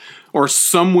Europe or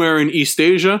somewhere in East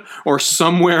Asia or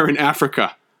somewhere in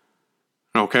Africa.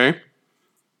 Okay?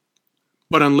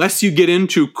 But unless you get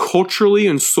into culturally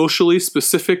and socially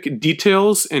specific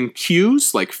details and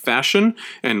cues like fashion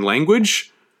and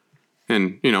language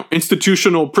and,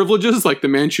 institutional privileges like the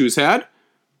Manchus had,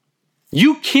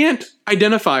 you can't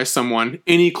identify someone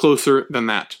any closer than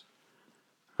that.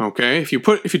 Okay? If you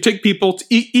take people,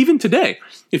 even today,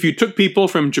 if you took people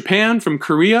from Japan, from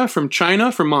Korea, from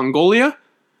China, from Mongolia,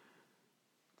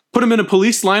 put them in a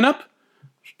police lineup,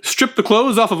 strip the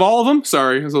clothes off of all of them.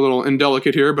 Sorry, it's a little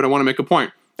indelicate here, but I want to make a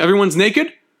point. Everyone's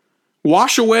naked.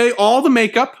 Wash away all the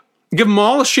makeup. Give them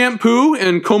all a shampoo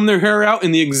and comb their hair out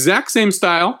in the exact same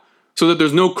style so that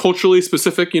there's no culturally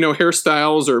specific,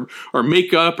 hairstyles or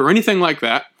makeup or anything like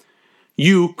that.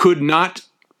 you could not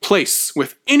place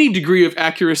with any degree of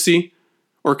accuracy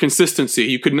or consistency.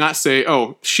 You could not say,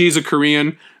 oh, she's a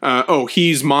Korean, oh,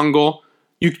 he's Mongol.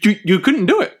 You couldn't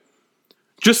do it.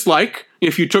 Just like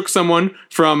if you took someone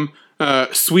from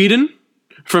Sweden,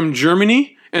 from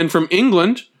Germany, and from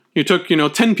England, you took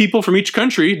 10 people from each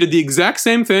country, did the exact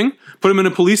same thing, put them in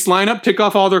a police lineup, take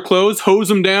off all their clothes, hose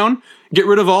them down, get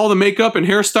rid of all the makeup and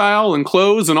hairstyle and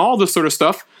clothes and all this sort of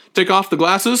stuff, take off the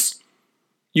glasses.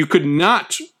 You could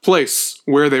not place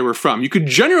where they were from. You could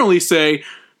generally say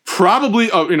probably,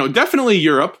 definitely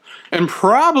Europe and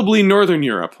probably Northern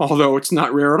Europe, although it's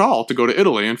not rare at all to go to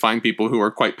Italy and find people who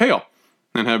are quite pale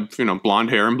and have, blonde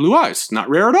hair and blue eyes. Not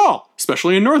rare at all,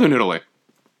 especially in Northern Italy.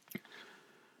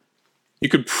 You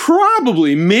could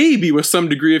probably, maybe with some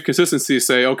degree of consistency,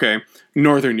 say, okay,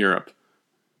 Northern Europe.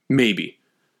 Maybe.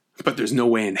 But there's no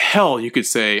way in hell you could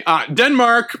say,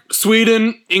 Denmark,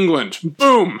 Sweden, England.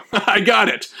 Boom, I got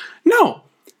it. No.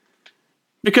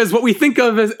 Because what we think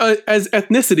of as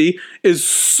ethnicity is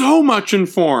so much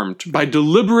informed by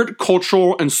deliberate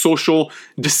cultural and social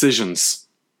decisions.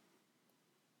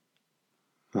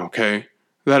 Okay?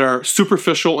 That are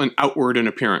superficial and outward in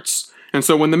appearance. And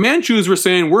so when the Manchus were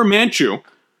saying, we're Manchu,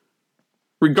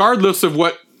 regardless of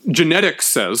what genetics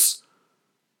says,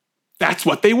 that's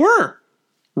what they were.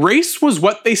 Race was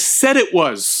what they said it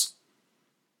was.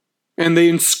 And they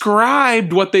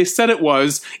inscribed what they said it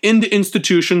was into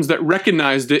institutions that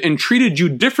recognized it and treated you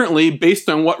differently based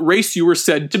on what race you were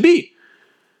said to be.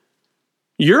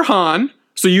 You're Han,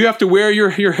 so you have to wear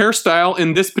your hairstyle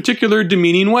in this particular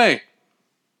demeaning way.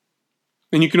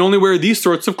 And you can only wear these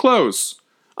sorts of clothes.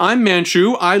 I'm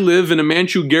Manchu. I live in a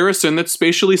Manchu garrison that's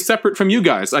spatially separate from you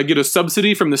guys. I get a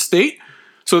subsidy from the state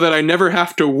so that I never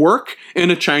have to work in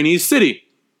a Chinese city.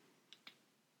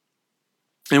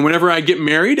 And whenever I get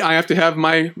married, I have to have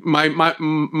my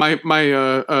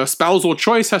spousal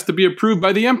choice has to be approved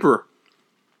by the emperor,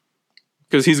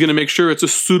 because he's going to make sure it's a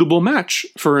suitable match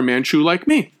for a Manchu like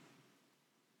me.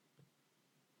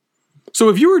 So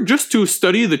if you were just to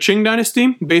study the Qing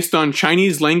dynasty based on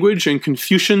Chinese language and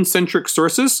Confucian-centric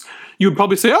sources, you would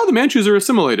probably say, oh, the Manchus are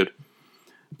assimilated.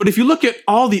 But if you look at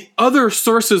all the other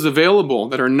sources available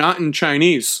that are not in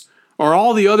Chinese, or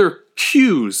all the other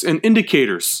cues and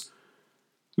indicators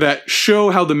that show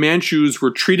how the Manchus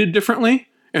were treated differently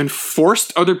and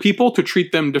forced other people to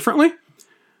treat them differently,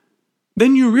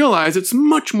 then you realize it's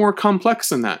much more complex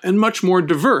than that and much more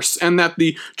diverse, and that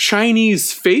the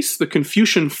Chinese face, the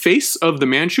Confucian face of the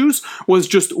Manchus, was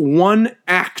just one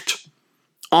act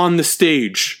on the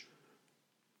stage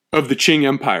of the Qing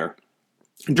Empire,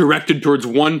 directed towards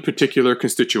one particular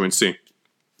constituency,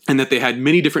 and that they had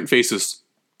many different faces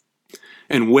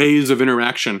and ways of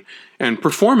interaction and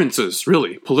performances,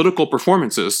 really, political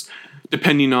performances,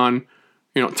 depending on,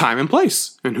 time and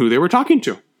place and who they were talking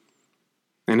to.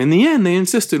 And in the end, they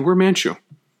insisted we're Manchu.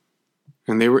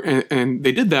 And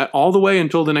they did that all the way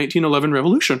until the 1911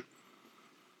 revolution.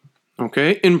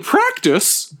 Okay? In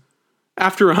practice,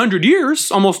 after 100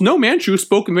 years, almost no Manchu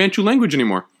spoke the Manchu language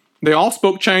anymore. They all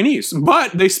spoke Chinese,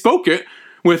 but they spoke it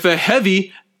with a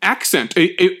heavy accent,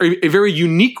 a very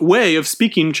unique way of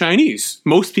speaking Chinese.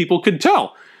 Most people could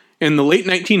tell. In the late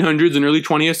 1900s and early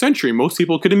 20th century, most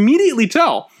people could immediately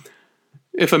tell.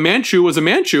 If a Manchu was a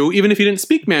Manchu, even if he didn't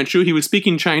speak Manchu, he was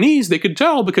speaking Chinese, they could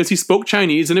tell because he spoke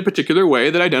Chinese in a particular way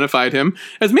that identified him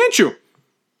as Manchu.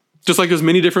 Just like there's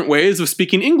many different ways of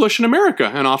speaking English in America,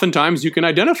 and oftentimes you can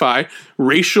identify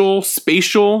racial,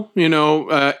 spatial,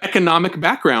 economic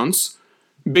backgrounds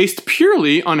based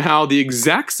purely on how the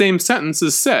exact same sentence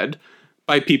is said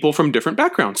by people from different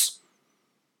backgrounds.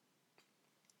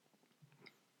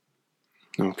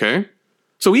 Okay?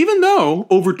 So even though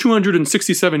over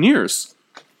 267 years,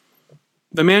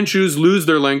 the Manchus lose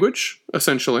their language,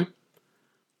 essentially.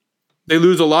 They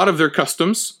lose a lot of their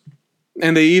customs,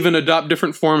 and they even adopt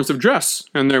different forms of dress,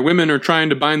 and their women are trying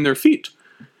to bind their feet.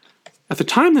 At the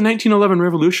time the 1911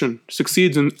 revolution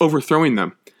succeeds in overthrowing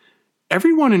them,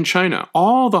 everyone in China,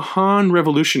 all the Han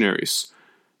revolutionaries,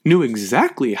 knew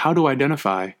exactly how to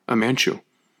identify a Manchu.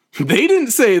 They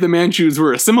didn't say the Manchus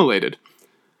were assimilated,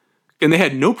 and they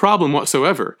had no problem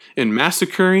whatsoever in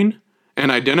massacring and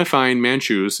identifying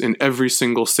Manchus in every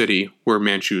single city where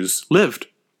Manchus lived.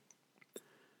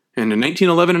 And in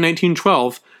 1911 and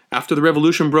 1912, after the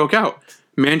revolution broke out,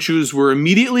 Manchus were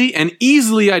immediately and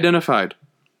easily identified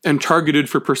and targeted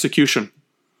for persecution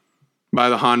by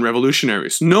the Han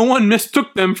revolutionaries. No one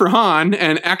mistook them for Han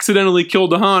and accidentally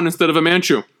killed a Han instead of a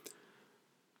Manchu,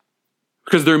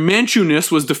 because their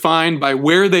Manchu-ness was defined by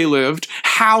where they lived,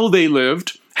 how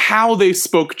they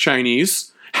spoke Chinese,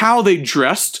 how they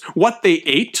dressed, what they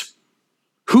ate,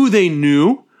 who they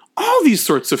knew. All these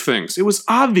sorts of things. It was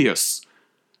obvious.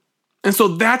 And so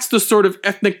that's the sort of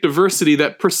ethnic diversity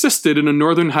that persisted in a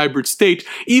northern hybrid state,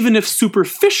 even if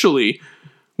superficially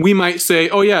we might say,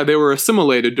 oh yeah, they were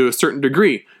assimilated to a certain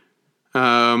degree.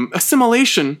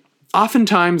 Assimilation,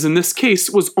 oftentimes in this case,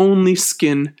 was only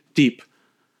skin deep.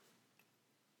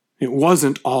 It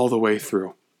wasn't all the way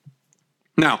through.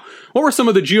 Now, what were some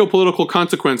of the geopolitical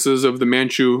consequences of the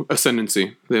Manchu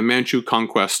ascendancy, the Manchu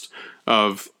conquest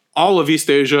of all of East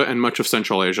Asia and much of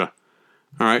Central Asia?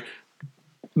 All right.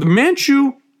 The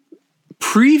Manchu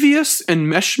previous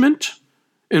enmeshment,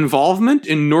 involvement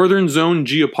in northern zone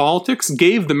geopolitics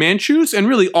gave the Manchus, and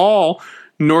really all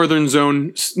northern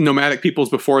zone nomadic peoples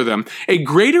before them, a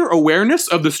greater awareness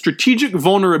of the strategic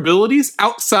vulnerabilities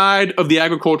outside of the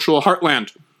agricultural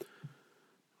heartland.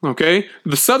 Okay,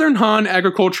 the southern Han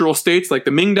agricultural states like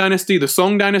the Ming Dynasty, the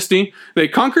Song Dynasty, they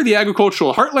conquer the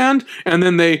agricultural heartland, and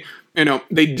then they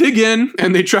dig in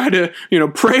and they try to,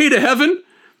 pray to heaven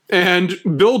and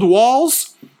build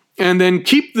walls and then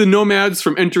keep the nomads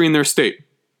from entering their state.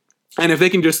 And if they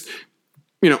can just,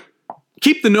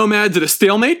 keep the nomads at a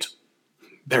stalemate,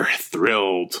 they're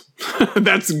thrilled.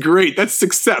 That's great. That's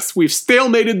success. We've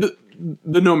stalemated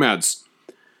the nomads.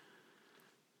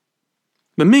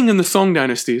 The Ming and the Song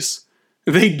dynasties,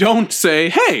 they don't say,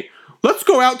 hey, let's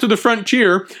go out to the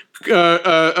frontier,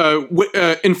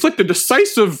 inflict a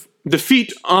decisive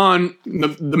defeat on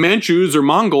the Manchus or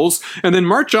Mongols, and then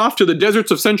march off to the deserts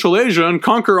of Central Asia and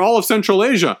conquer all of Central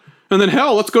Asia. And then,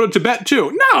 hell, let's go to Tibet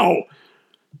too. No!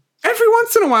 Every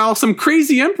once in a while, some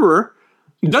crazy emperor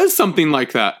does something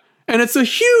like that, and it's a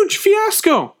huge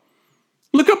fiasco.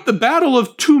 Look up the Battle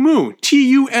of Tumu,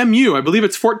 T-U-M-U. I believe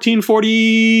it's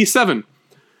 1447.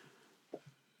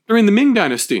 During the Ming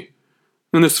Dynasty.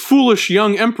 And this foolish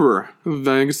young emperor,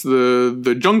 I guess the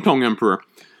Zhengtong emperor,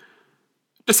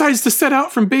 decides to set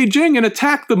out from Beijing and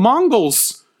attack the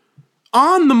Mongols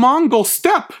on the Mongol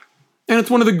steppe. And it's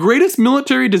one of the greatest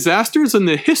military disasters in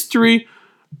the history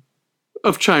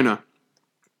of China.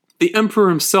 The emperor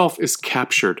himself is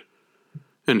captured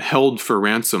and held for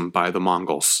ransom by the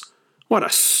Mongols. What a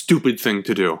stupid thing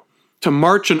to do. To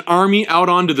march an army out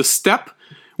onto the steppe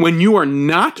when you are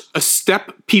not a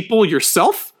steppe people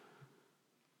yourself?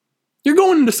 You're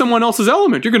going into someone else's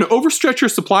element. You're going to overstretch your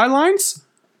supply lines.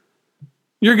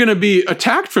 You're going to be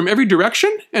attacked from every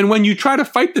direction. And when you try to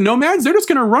fight the nomads, they're just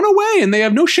going to run away, and they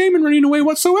have no shame in running away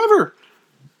whatsoever.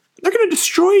 They're going to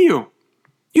destroy you.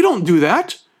 You don't do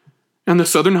that. And the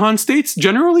southern Han states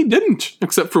generally didn't,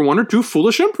 except for one or two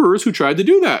foolish emperors who tried to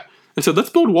do that. They said, let's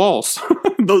build walls.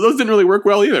 Those didn't really work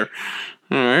well either.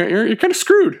 All right, you're kind of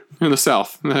screwed in the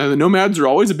south. The nomads are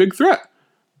always a big threat.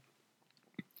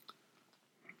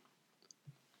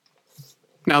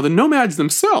 Now, the nomads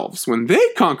themselves, when they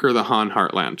conquer the Han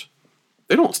heartland,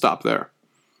 they don't stop there.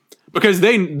 Because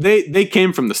they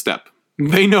came from the steppe.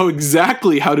 They know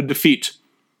exactly how to defeat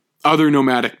other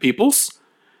nomadic peoples.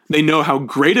 They know how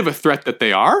great of a threat that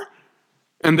they are,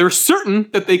 and they're certain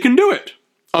that they can do it,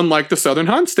 unlike the southern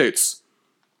Han states.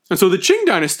 And so the Qing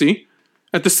dynasty,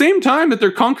 at the same time that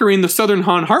they're conquering the southern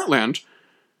Han heartland,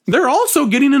 they're also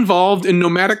getting involved in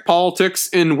nomadic politics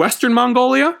in Western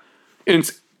Mongolia and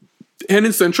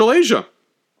in Central Asia.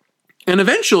 And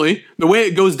eventually, the way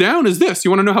it goes down is this.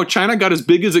 You want to know how China got as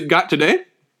big as it got today?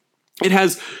 It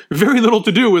has very little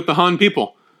to do with the Han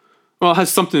people. Well, it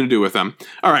has something to do with them.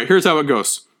 All right, here's how it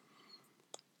goes.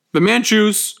 The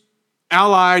Manchus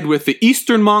allied with the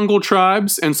eastern Mongol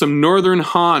tribes and some northern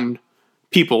Han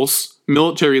peoples,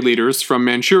 military leaders from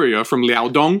Manchuria, from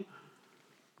Liaodong.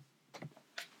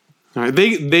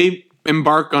 They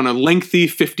embark on a lengthy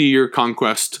 50-year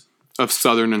conquest of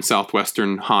southern and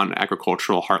southwestern Han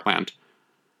agricultural heartland.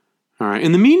 All right.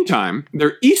 In the meantime,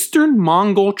 their eastern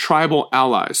Mongol tribal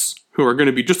allies, who are going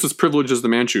to be just as privileged as the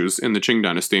Manchus in the Qing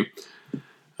dynasty,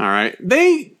 all right,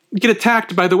 they get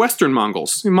attacked by the western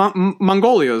Mongols.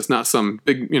 Mongolia is not some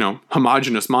big,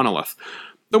 homogenous monolith.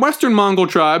 The western Mongol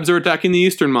tribes are attacking the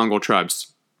eastern Mongol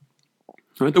tribes.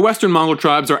 All right, the western Mongol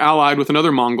tribes are allied with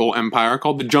another Mongol empire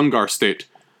called the Dzungar state.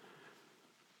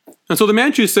 And so the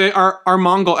Manchus say, our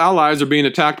Mongol allies are being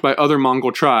attacked by other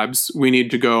Mongol tribes. We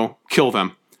need to go kill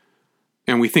them.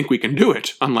 And we think we can do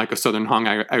it, unlike a southern Han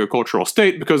agricultural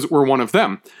state, because we're one of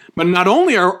them. But not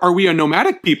only are we a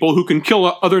nomadic people who can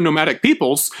kill other nomadic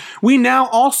peoples, we now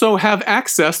also have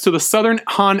access to the southern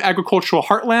Han agricultural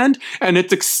heartland and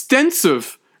its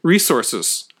extensive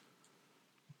resources.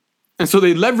 And so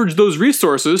they leverage those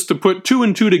resources to put two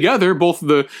and two together, both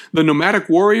the nomadic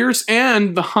warriors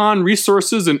and the Han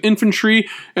resources and infantry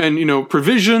and,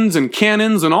 provisions and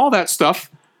cannons and all that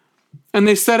stuff. And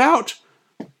they set out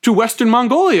to Western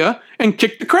Mongolia and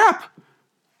kick the crap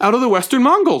out of the Western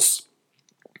Mongols.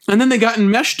 And then they got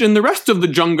enmeshed in the rest of the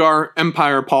Dzungar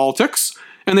Empire politics,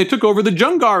 and they took over the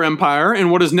Dzungar Empire in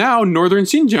what is now northern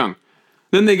Xinjiang.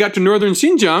 Then they got to northern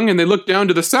Xinjiang, and they looked down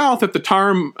to the south at the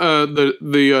Tarim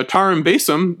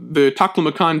Basin, the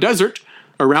Taklamakan Desert,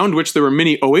 around which there were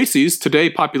many oases, today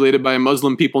populated by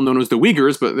Muslim people known as the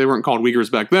Uyghurs, but they weren't called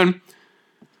Uyghurs back then.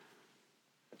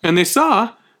 And they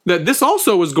saw that this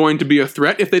also was going to be a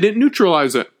threat if they didn't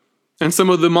neutralize it. And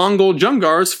some of the Mongol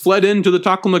Dzungars fled into the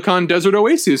Taklamakan Desert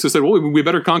oases. They said, well, we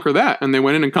better conquer that. And they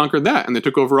went in and conquered that, and they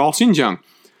took over all Xinjiang.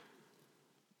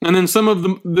 And then some of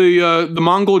the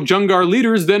Mongol Dzungar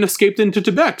leaders then escaped into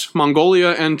Tibet.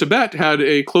 Mongolia and Tibet had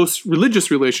a close religious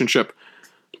relationship.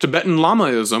 Tibetan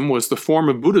Lamaism was the form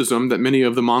of Buddhism that many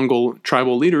of the Mongol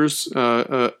tribal leaders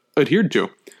adhered to.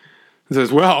 It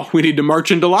says, well, we need to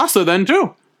march into Lhasa then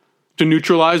too, to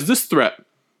neutralize this threat.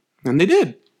 And they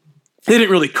did. They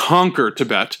didn't really conquer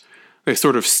Tibet. They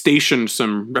sort of stationed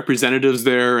some representatives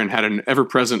there and had an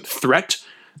ever-present threat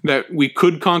that we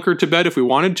could conquer Tibet if we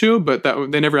wanted to, but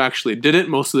they never actually did it.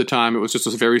 Most of the time, it was just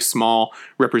a very small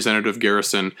representative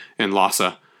garrison in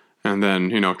Lhasa, and then,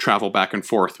 travel back and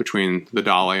forth between the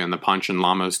Dalai and the Panchen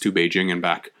Lamas to Beijing and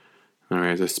back. All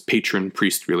right, this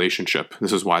patron-priest relationship.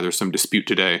 This is why there's some dispute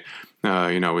today.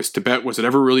 Was it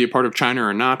ever really a part of China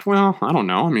or not? Well, I don't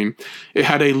know. I mean, it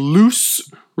had a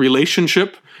loose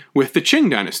relationship with the Qing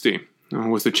dynasty.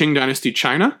 Was the Qing dynasty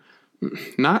China?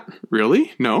 Not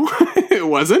really. No, it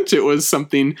wasn't. It was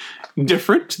something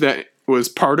different that was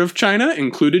part of China,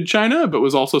 included China, but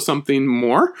was also something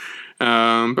more.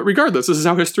 But regardless, this is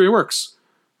how history works.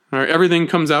 All right, everything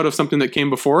comes out of something that came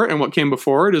before it, and what came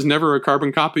before it is never a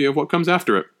carbon copy of what comes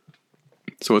after it.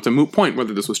 So it's a moot point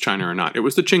whether this was China or not. It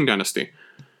was the Qing dynasty.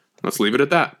 Let's leave it at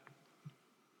that.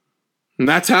 And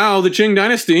that's how the Qing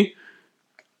dynasty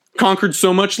conquered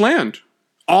so much land,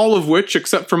 all of which,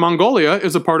 except for Mongolia,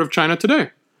 is a part of China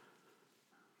today.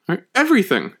 Right?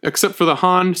 Everything except for the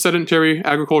Han sedentary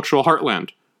agricultural heartland,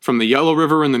 from the Yellow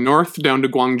River in the north down to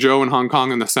Guangzhou and Hong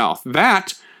Kong in the south.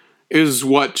 That is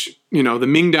what, the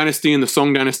Ming dynasty and the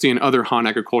Song dynasty and other Han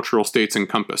agricultural states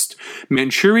encompassed.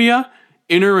 Manchuria,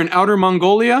 Inner and Outer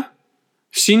Mongolia,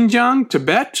 Xinjiang,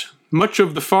 Tibet, much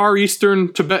of the far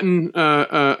eastern Tibetan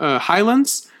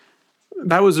highlands.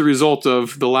 That was a result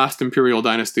of the last imperial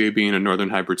dynasty being a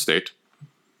northern hybrid state.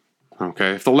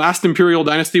 Okay, if the last imperial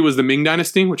dynasty was the Ming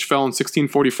dynasty, which fell in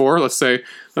 1644,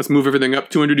 let's move everything up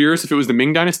 200 years. If it was the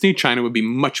Ming dynasty, China would be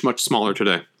much, much smaller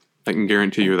today. I can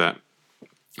guarantee you that.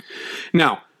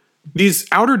 Now, these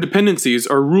outer dependencies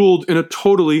are ruled in a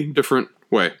totally different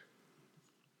way.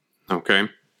 Okay,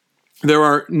 there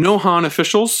are no Han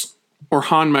officials or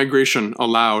Han migration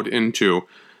allowed into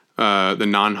the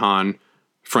non-Han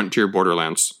frontier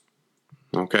borderlands.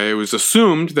 Okay, it was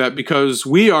assumed that because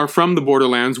we are from the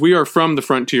borderlands, we are from the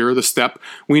frontier, the steppe,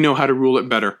 we know how to rule it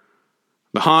better.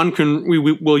 The Han we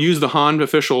will use the Han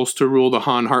officials to rule the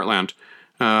Han heartland,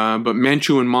 but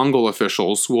Manchu and Mongol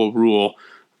officials will rule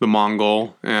the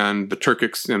Mongol and the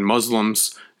Turkics and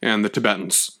Muslims and the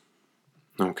Tibetans.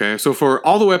 Okay, so for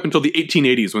all the way up until the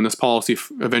 1880s, when this policy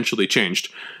eventually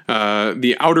changed,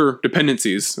 the outer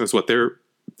dependencies is what they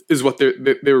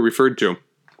were referred to,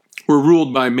 were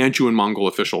ruled by Manchu and Mongol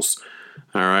officials.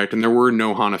 All right, and there were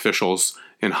no Han officials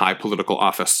in high political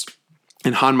office.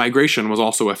 And Han migration was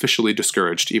also officially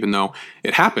discouraged, even though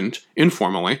it happened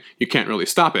informally. You can't really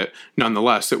stop it.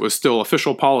 Nonetheless, it was still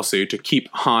official policy to keep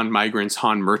Han migrants,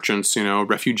 Han merchants,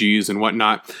 refugees and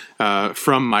whatnot,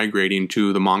 from migrating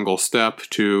to the Mongol steppe,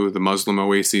 to the Muslim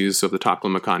oases of the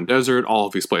Taklamakan Desert, all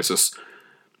of these places.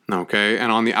 Okay,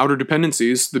 and on the outer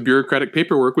dependencies, the bureaucratic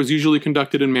paperwork was usually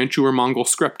conducted in Manchu or Mongol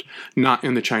script, not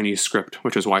in the Chinese script,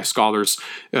 which is why scholars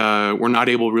were not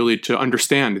able really to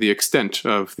understand the extent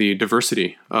of the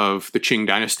diversity of the Qing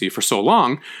dynasty for so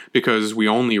long, because we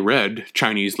only read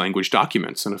Chinese language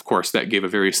documents, and of course that gave a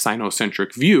very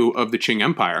Sinocentric view of the Qing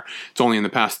Empire. It's only in the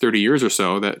past 30 years or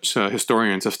so that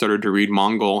historians have started to read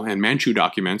Mongol and Manchu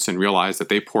documents and realize that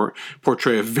they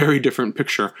portray a very different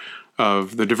picture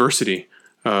of the diversity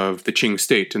of the Qing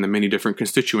state and the many different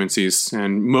constituencies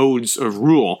and modes of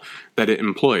rule that it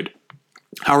employed.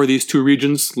 How are these two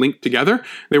regions linked together?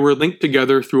 They were linked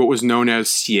together through what was known as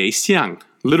xiexiang,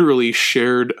 literally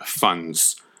shared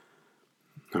funds.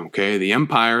 Okay, the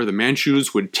empire, the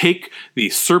Manchus, would take the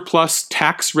surplus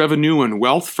tax revenue and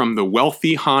wealth from the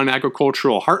wealthy Han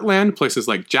agricultural heartland, places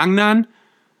like Jiangnan,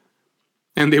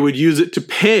 and they would use it to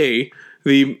pay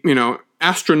the,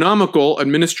 astronomical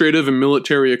administrative and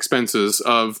military expenses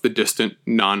of the distant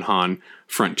non-Han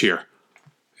frontier.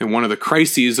 And one of the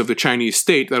crises of the Chinese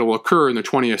state that will occur in the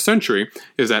 20th century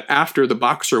is that after the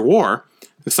Boxer War,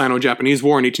 the Sino-Japanese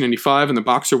War in 1895 and the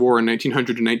Boxer War in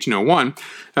 1900 to 1901,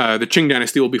 the Qing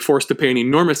dynasty will be forced to pay an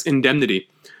enormous indemnity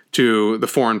to the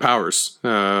foreign powers,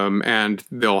 and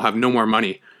they'll have no more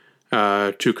money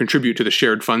to contribute to the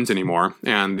shared funds anymore,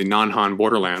 and the non-Han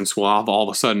borderlands will all of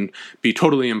a sudden be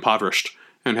totally impoverished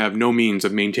and have no means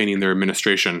of maintaining their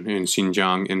administration in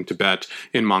Xinjiang, in Tibet,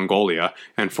 in Mongolia.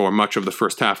 And for much of the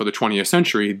first half of the 20th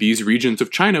century, these regions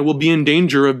of China will be in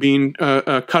danger of being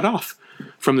cut off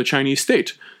from the Chinese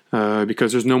state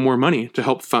because there's no more money to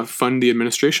help fund the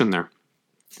administration there.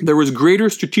 There was greater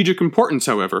strategic importance,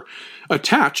 however,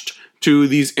 attached to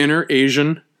these inner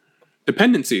Asian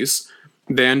dependencies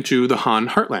than to the Han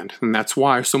heartland. And that's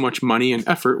why so much money and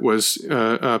effort was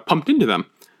pumped into them.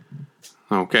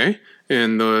 Okay?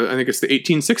 In I think it's the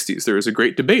 1860s, there was a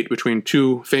great debate between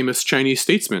two famous Chinese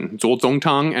statesmen, Zhou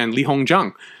Zongtang and Li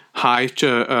Hongjiang, high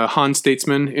Han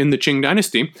statesmen in the Qing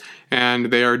dynasty, and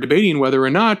they are debating whether or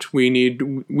not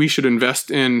we should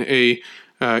invest in a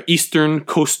Eastern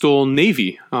coastal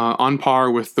navy on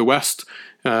par with the West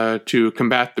to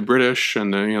combat the British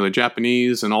and the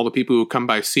Japanese and all the people who come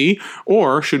by sea,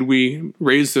 or should we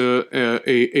raise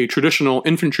a traditional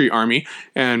infantry army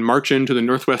and march into the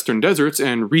northwestern deserts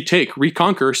and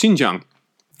reconquer Xinjiang,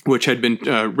 which had been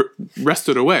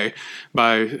wrested away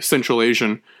by Central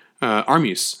Asian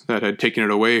armies that had taken it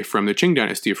away from the Qing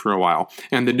dynasty for a while.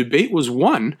 And the debate was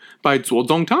won by Zhuo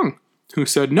Dongtang, who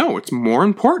said, no, it's more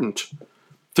important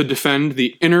to defend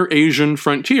the inner Asian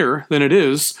frontier than it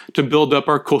is to build up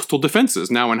our coastal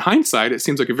defenses. Now, in hindsight, it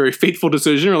seems like a very fateful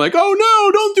decision. We're like, oh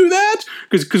no, don't do that,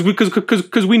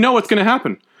 because we know what's going to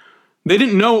happen. They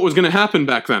didn't know what was going to happen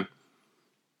back then.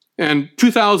 And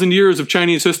 2,000 years of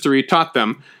Chinese history taught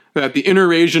them that the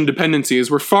inner Asian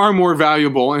dependencies were far more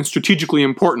valuable and strategically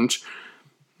important,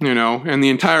 and the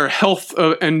entire health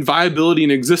and viability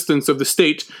and existence of the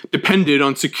state depended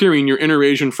on securing your inner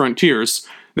Asian frontiers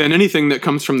than anything that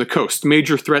comes from the coast.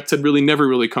 Major threats had never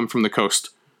really come from the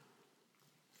coast.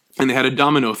 And they had a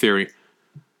domino theory,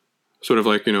 sort of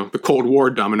like, the Cold War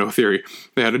domino theory.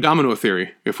 They had a domino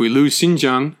theory. If we lose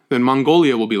Xinjiang, then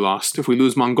Mongolia will be lost. If we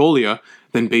lose Mongolia,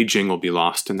 then Beijing will be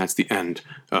lost. And that's the end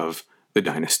of the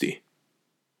dynasty.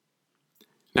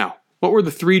 Now, what were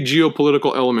the three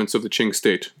geopolitical elements of the Qing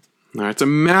state? All right, it's a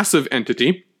massive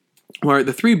entity. All right,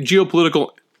 the three geopolitical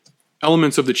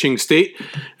elements of the Qing state,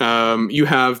 you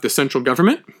have the central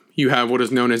government, you have what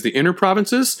is known as the inner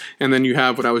provinces, and then you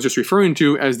have what I was just referring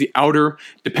to as the outer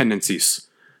dependencies.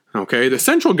 Okay, the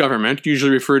central government,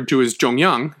 usually referred to as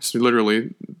Zhongyang, so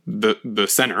literally the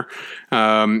center,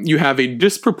 you have a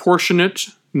disproportionate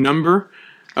number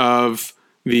of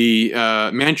the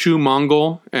Manchu,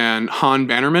 Mongol, and Han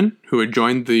bannermen who had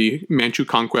joined the Manchu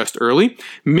conquest early,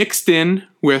 mixed in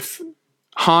with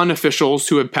Han officials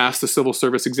who had passed the civil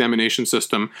service examination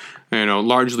system,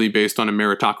 largely based on a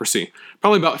meritocracy.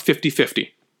 Probably about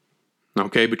 50-50,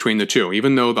 okay, between the two.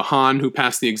 Even though the Han who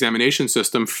passed the examination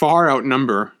system far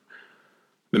outnumber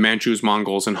the Manchus,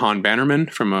 Mongols, and Han bannermen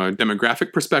from a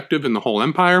demographic perspective in the whole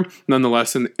empire,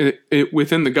 nonetheless,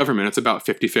 within the government, it's about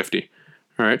 50-50.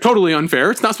 All right, totally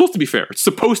unfair. It's not supposed to be fair. It's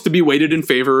supposed to be weighted in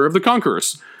favor of the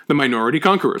conquerors, the minority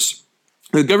conquerors.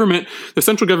 The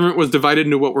central government was divided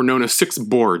into what were known as 6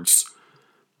 boards.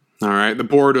 All right, the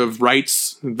board of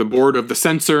rights, the board of the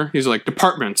censor. These are like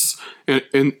departments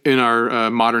in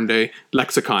our modern day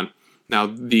lexicon. Now,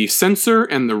 the censor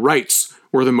and the rights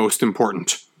were the most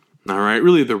important. All right,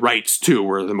 really the rights too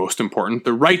were the most important.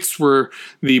 The rights were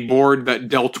the board that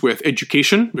dealt with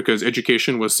education, because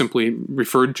education was simply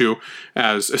referred to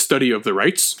as a study of the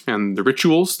rites and the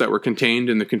rituals that were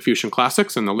contained in the Confucian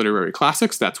classics and the literary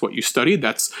classics. That's what you studied.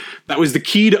 That was the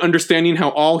key to understanding how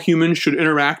all humans should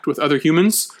interact with other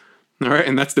humans. All right,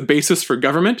 and that's the basis for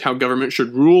government, how government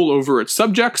should rule over its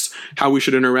subjects, how we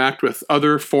should interact with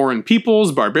other foreign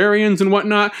peoples, barbarians and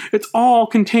whatnot. It's all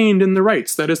contained in the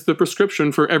rights. That is the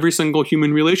prescription for every single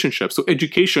human relationship. So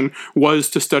education was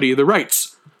to study the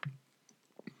rights.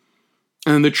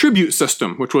 And the tribute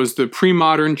system, which was the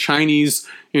pre-modern Chinese,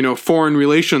 foreign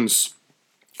relations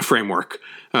framework,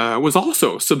 was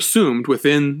also subsumed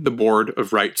within the Board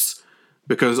of Rights.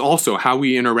 Because also how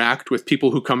we interact with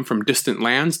people who come from distant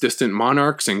lands, distant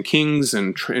monarchs and kings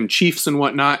and chiefs and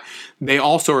whatnot, they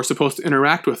also are supposed to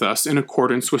interact with us in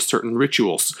accordance with certain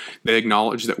rituals. They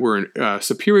acknowledge that we're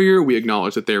superior, we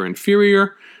acknowledge that they're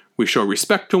inferior, we show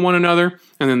respect to one another,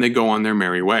 and then they go on their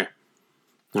merry way.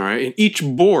 All right, and each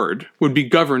board would be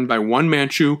governed by one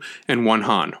Manchu and one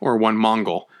Han, or one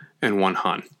Mongol and one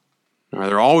Han. All right,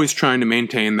 they're always trying to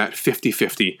maintain that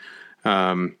 50-50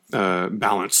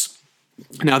 balance.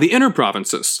 Now, the inner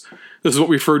provinces, This is what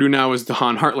we refer to now as the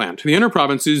Han Heartland. The inner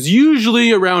provinces,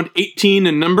 usually around 18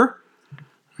 in number,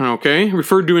 okay,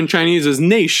 referred to in Chinese as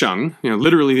Neisheng,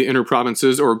 literally the inner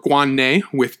provinces, or Guannei,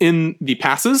 within the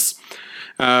passes.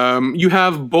 You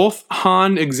have both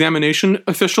Han examination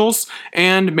officials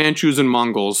and Manchus and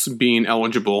Mongols being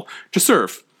eligible to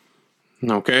serve.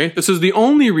 Okay, this is the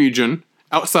only region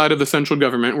outside of the central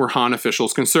government where Han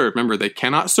officials can serve. Remember, they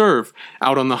cannot serve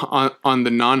out on the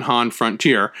non-Han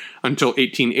frontier until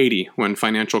 1880, when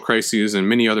financial crises and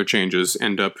many other changes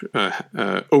end up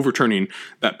overturning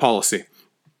that policy.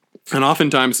 And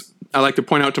oftentimes, I like to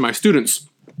point out to my students,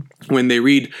 when they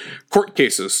read court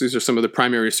cases, these are some of the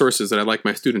primary sources that I like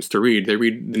my students to read. They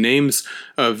read the names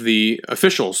of the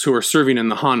officials who are serving in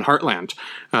the Han Heartland,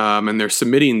 and they're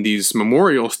submitting these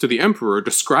memorials to the emperor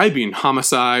describing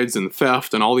homicides and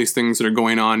theft and all these things that are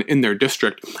going on in their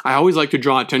district. I always like to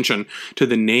draw attention to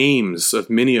the names of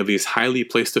many of these highly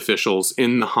placed officials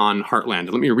in the Han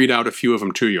Heartland. Let me read out a few of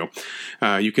them to you.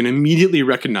 You can immediately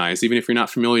recognize, even if you're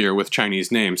not familiar with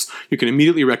Chinese names, you can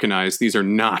immediately recognize these are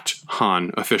not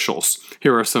Han officials.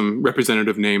 Here are some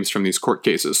representative names from these court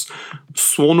cases.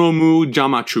 Suonomu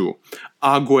Jamachu,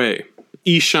 Agui,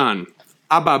 Ishan,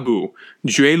 Ababu,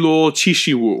 Juelo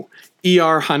Chishiwu,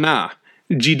 Iar Hana,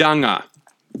 Jidanga.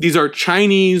 These are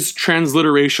Chinese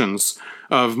transliterations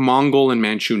of Mongol and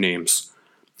Manchu names.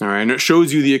 All right, and it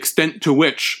shows you the extent to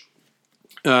which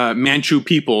Manchu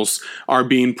peoples are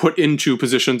being put into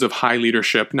positions of high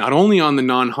leadership, not only on the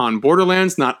non-Han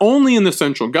borderlands, not only in the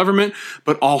central government,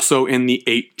 but also in the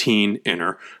 18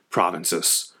 inner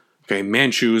provinces. Okay,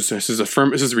 Manchus, this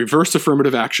is reverse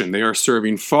affirmative action. They are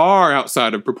serving far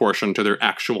outside of proportion to their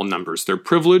actual numbers. Their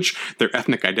privilege, their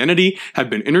ethnic identity have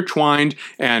been intertwined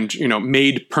and,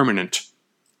 made permanent.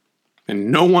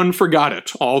 And no one forgot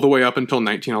it all the way up until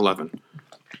 1911.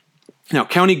 Now,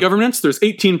 county governments, there's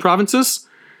 18 provinces.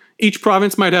 Each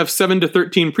province might have 7 to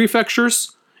 13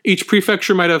 prefectures. Each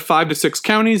prefecture might have 5 to 6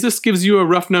 counties. This gives you a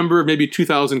rough number of maybe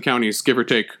 2,000 counties, give or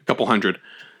take a couple hundred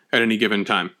at any given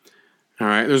time. All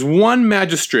right, there's one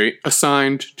magistrate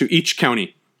assigned to each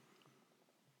county.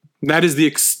 That is the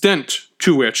extent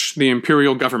to which the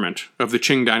imperial government of the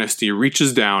Qing dynasty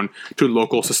reaches down to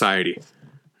local society.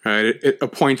 All right, it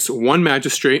appoints one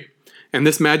magistrate, and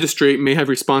this magistrate may have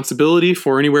responsibility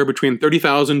for anywhere between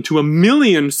 30,000 to 1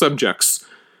 million subjects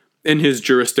in his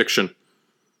jurisdiction.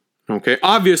 Okay,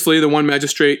 obviously the one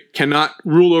magistrate cannot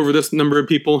rule over this number of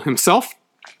people himself,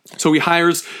 so he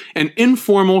hires an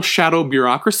informal shadow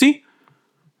bureaucracy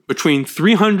between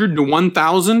 300 to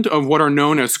 1,000 of what are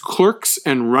known as clerks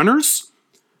and runners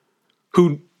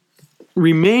who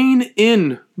remain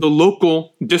in the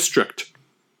local district.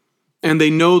 And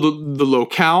they know the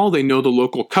locale, they know the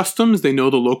local customs, they know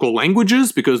the local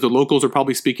languages, because the locals are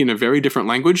probably speaking a very different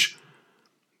language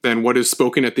than what is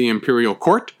spoken at the imperial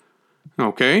court.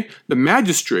 Okay, the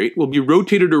magistrate will be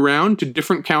rotated around to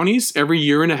different counties every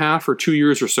year and a half or 2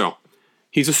 years or so.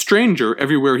 He's a stranger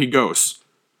everywhere he goes.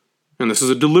 And this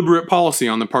is a deliberate policy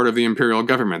on the part of the imperial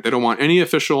government. They don't want any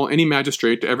official, any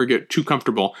magistrate to ever get too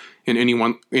comfortable in any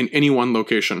one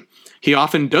location. He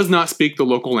often does not speak the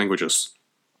local languages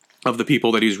of the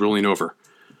people that he's ruling over.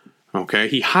 Okay,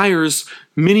 he hires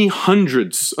many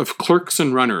hundreds of clerks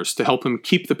and runners to help him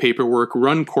keep the paperwork,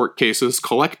 run court cases,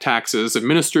 collect taxes,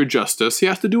 administer justice. He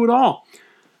has to do it all.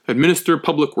 Administer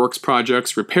public works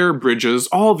projects, repair bridges,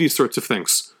 all of these sorts of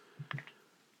things.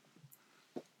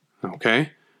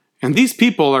 Okay? And these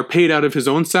people are paid out of his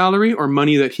own salary or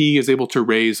money that he is able to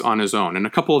raise on his own. In a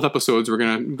couple of episodes, we're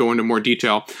going to go into more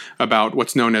detail about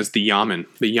what's known as the yamen.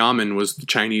 The yamen was the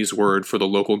Chinese word for the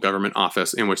local government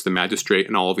office in which the magistrate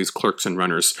and all of these clerks and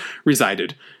runners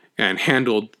resided and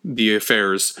handled the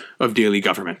affairs of daily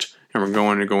government. And we're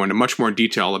going to go into much more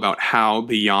detail about how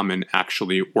the yamen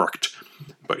actually worked.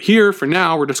 But here, for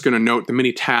now, we're just going to note the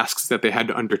many tasks that they had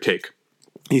to undertake.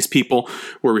 These people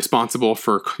were responsible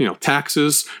for,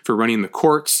 taxes, for running the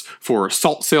courts, for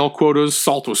salt sale quotas.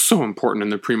 Salt was so important in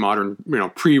the pre-modern,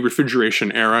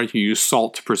 pre-refrigeration era. You use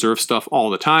salt to preserve stuff all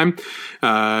the time.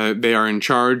 They are in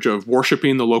charge of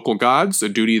worshiping the local gods, a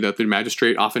duty that the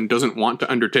magistrate often doesn't want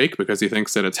to undertake because he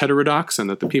thinks that it's heterodox and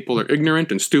that the people are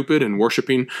ignorant and stupid and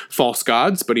worshiping false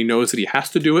gods, but he knows that he has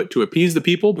to do it to appease the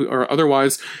people, or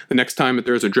otherwise the next time that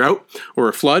there's a drought or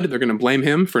a flood, they're going to blame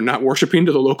him for not worshiping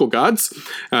to the local gods.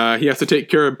 He has to take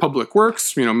care of public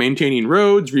works, maintaining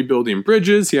roads, rebuilding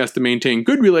bridges. He has to maintain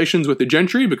good relations with the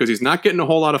gentry because he's not getting a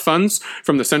whole lot of funds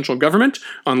from the central government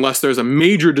unless there's a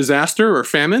major disaster or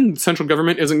famine. The central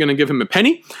government isn't going to give him a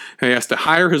penny. He has to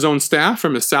hire his own staff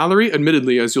from his salary.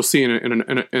 Admittedly, as you'll see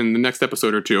in the next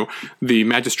episode or two, the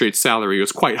magistrate's salary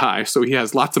is quite high, so he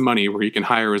has lots of money where he can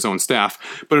hire his own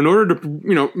staff. But in order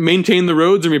to maintain the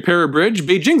roads and repair a bridge,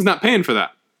 Beijing's not paying for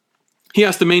that. He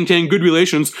has to maintain good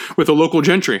relations with the local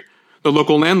gentry, the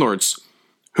local landlords,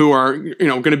 who are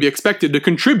going to be expected to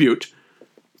contribute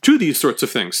to these sorts of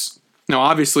things. Now,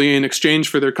 obviously, in exchange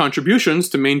for their contributions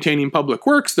to maintaining public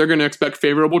works, they're going to expect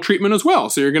favorable treatment as well.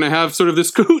 So you're going to have sort of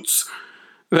this cahoots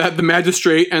that the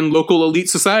magistrate and local elite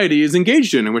society is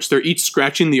engaged in which they're each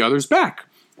scratching the other's back.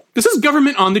 This is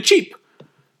government on the cheap.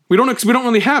 We don't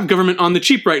really have government on the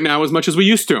cheap right now as much as we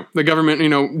used to. The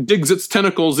government, digs its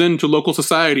tentacles into local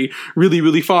society really,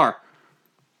 really far.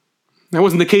 That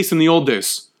wasn't the case in the old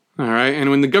days. All right, and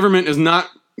when the government is not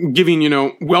giving,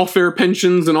 welfare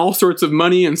pensions and all sorts of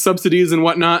money and subsidies and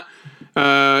whatnot,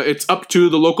 it's up to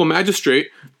the local magistrate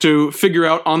to figure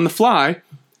out on the fly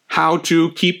how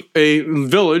to keep a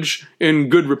village in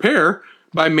good repair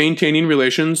by maintaining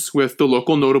relations with the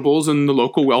local notables and the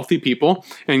local wealthy people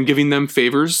and giving them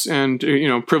favors and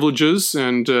privileges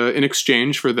and in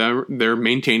exchange for their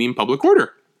maintaining public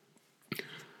order.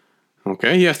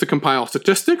 Okay, he has to compile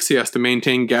statistics, he has to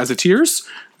maintain gazetteers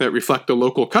that reflect the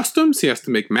local customs, he has to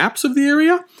make maps of the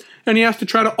area, and he has to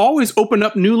try to always open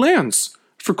up new lands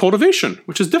for cultivation,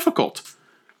 which is difficult.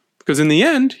 Because in the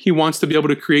end, he wants to be able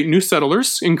to create new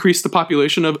settlers, increase the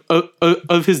population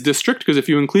of his district, because if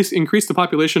you increase the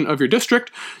population of your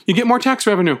district, you get more tax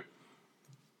revenue.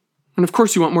 And of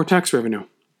course you want more tax revenue.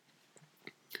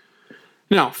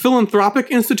 Now, philanthropic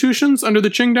institutions under the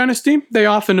Qing dynasty, they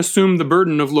often assume the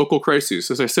burden of local crises.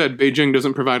 As I said, Beijing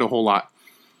doesn't provide a whole lot,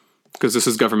 because this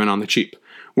is government on the cheap.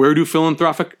 Where do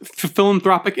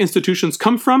philanthropic institutions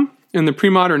come from in the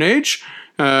pre-modern age?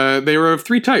 They were of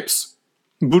three types.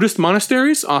 Buddhist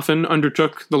monasteries often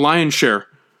undertook the lion's share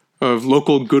of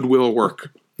local goodwill work.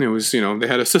 It was, they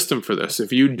had a system for this.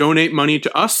 If you donate money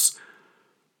to us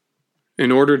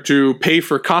in order to pay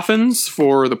for coffins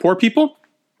for the poor people,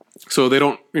 so they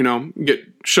don't, get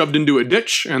shoved into a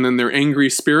ditch and then their angry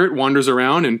spirit wanders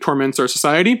around and torments our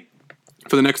society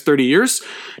for the next 30 years,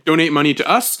 donate money to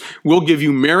us. We'll give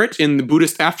you merit in the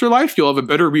Buddhist afterlife. You'll have a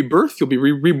better rebirth. You'll be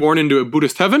reborn into a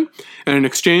Buddhist heaven. And in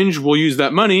exchange, we'll use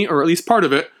that money, or at least part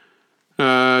of it,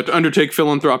 to undertake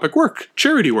philanthropic work,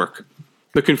 charity work.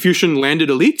 The Confucian landed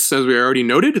elites, as we already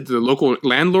noted, the local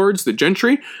landlords, the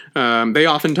gentry, they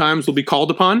oftentimes will be called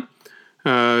upon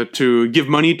to give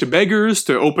money to beggars,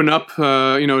 to open up,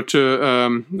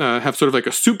 to have sort of like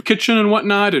a soup kitchen and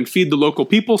whatnot, and feed the local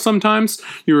people sometimes.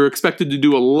 You were expected to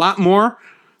do a lot more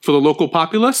for the local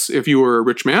populace if you were a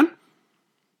rich man.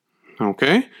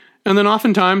 Okay. And then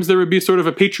oftentimes there would be sort of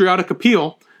a patriotic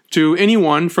appeal to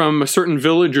anyone from a certain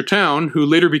village or town who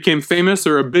later became famous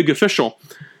or a big official.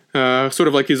 Sort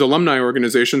of like these alumni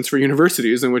organizations for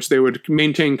universities in which they would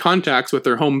maintain contacts with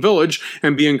their home village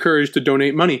and be encouraged to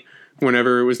donate money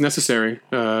whenever it was necessary,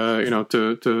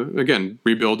 to again,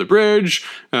 rebuild a bridge,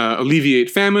 alleviate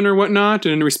famine or whatnot.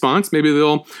 And in response, maybe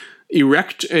they'll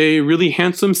erect a really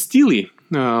handsome stele,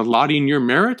 lauding your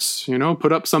merits,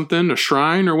 put up something, a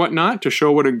shrine or whatnot, to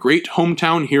show what a great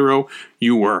hometown hero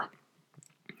you were.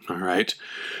 All right.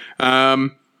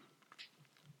 Let's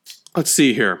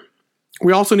see here.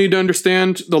 We also need to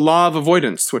understand the law of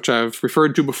avoidance, which I've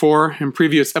referred to before in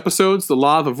previous episodes. The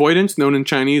law of avoidance, known in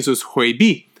Chinese as Hui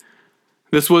Bi.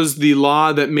 This was the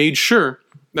law that made sure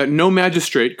that no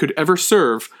magistrate could ever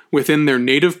serve within their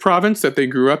native province that they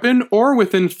grew up in, or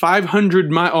within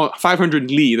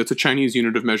 500 li, that's a Chinese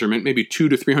unit of measurement, maybe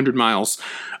 200 to 300 miles,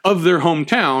 of their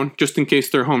hometown, just in case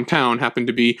their hometown happened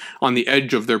to be on the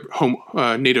edge of their home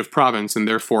native province, and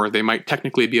therefore they might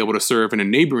technically be able to serve in a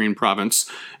neighboring province,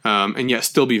 and yet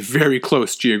still be very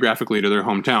close geographically to their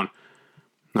hometown.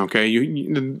 Okay,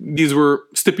 these were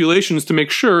stipulations to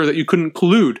make sure that you couldn't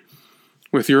collude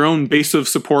with your own base of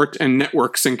support and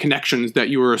networks and connections that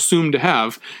you were assumed to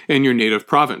have in your native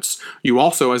province. You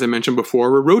also, as I mentioned before,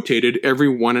 were rotated every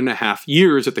 1.5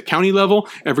 years at the county level,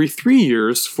 every 3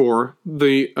 years for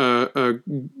the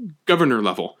governor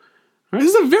level. All right,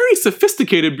 this is a very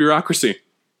sophisticated bureaucracy.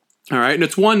 All right, and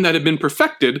it's one that had been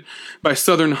perfected by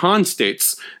southern Han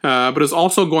states, but is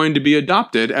also going to be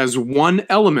adopted as one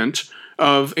element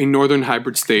of a northern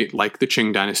hybrid state like the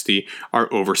Qing dynasty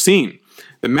are overseen.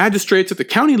 The magistrates at the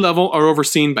county level are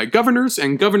overseen by governors,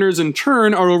 and governors in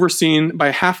turn are overseen by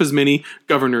half as many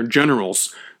governor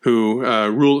generals who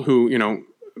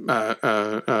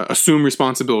assume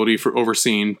responsibility for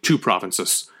overseeing 2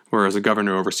 provinces, whereas a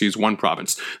governor oversees 1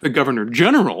 province. The governor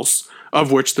generals,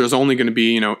 of which there's only going to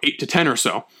be 8 to 10 or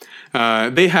so,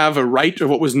 they have a right of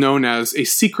what was known as a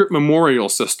secret memorial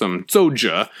system, 奏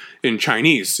折 in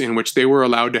Chinese, in which they were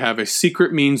allowed to have a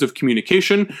secret means of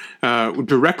communication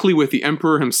directly with the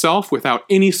emperor himself without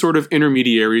any sort of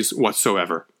intermediaries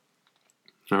whatsoever.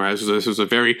 All right, so this was a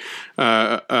very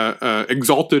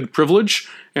exalted privilege,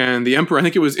 and the emperor, I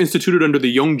think it was instituted under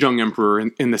the Yongzheng emperor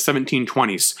in the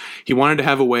 1720s. He wanted to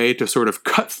have a way to sort of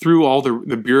cut through all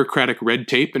the bureaucratic red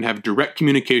tape and have direct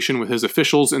communication with his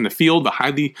officials in the field, the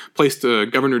highly placed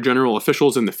governor-general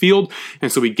officials in the field, and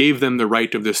so he gave them the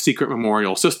right of this secret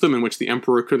memorial system in which the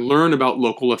emperor could learn about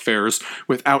local affairs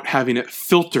without having it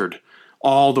filtered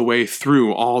all the way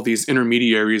through all these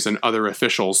intermediaries and other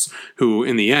officials who,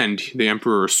 in the end, the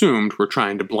emperor assumed were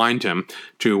trying to blind him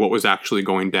to what was actually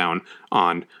going down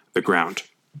on the ground.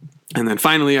 And then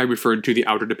finally, I referred to the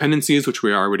outer dependencies, which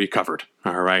we already covered.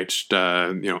 All right,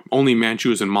 only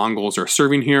Manchus and Mongols are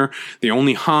serving here. The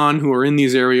only Han who are in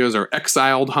these areas are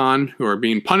exiled Han who are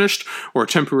being punished or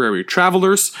temporary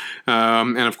travelers.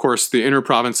 And of course, the inner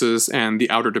provinces and the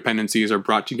outer dependencies are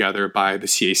brought together by the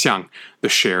Xiexiang, the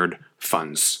shared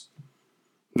funds.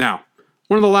 Now,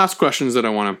 one of the last questions that I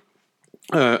want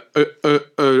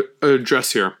to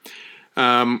address here.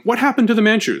 What happened to the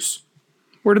Manchus?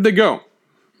 Where did they go?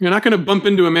 You're not going to bump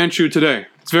into a Manchu today.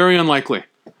 It's very unlikely.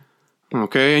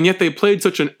 Okay, and yet they played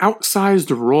such an outsized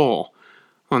role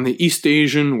on the East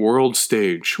Asian world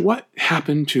stage. What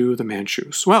happened to the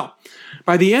Manchus? Well,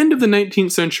 by the end of the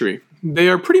 19th century, they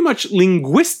are pretty much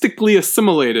linguistically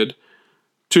assimilated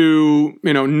to,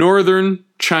 northern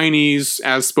Chinese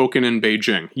as spoken in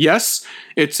Beijing. Yes,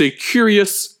 it's a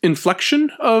curious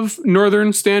inflection of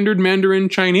Northern Standard Mandarin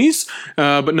Chinese,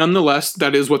 but nonetheless,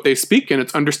 that is what they speak, and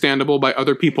it's understandable by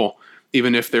other people,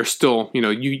 even if they're still,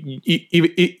 even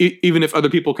if other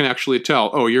people can actually tell,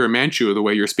 oh, you're a Manchu the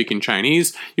way you're speaking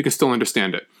Chinese, you can still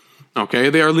understand it. Okay,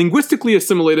 they are linguistically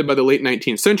assimilated by the late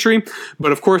 19th century,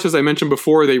 but of course, as I mentioned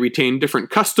before, they retain different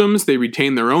customs, they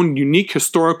retain their own unique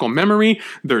historical memory,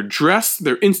 their dress,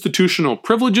 their institutional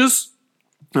privileges.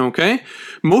 Okay,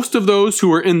 most of those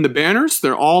who are in the banners,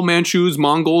 they're all Manchus,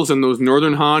 Mongols, and those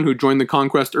northern Han who joined the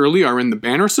conquest early are in the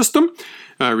banner system,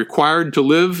 required to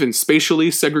live in spatially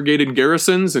segregated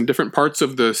garrisons in different parts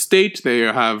of the state. They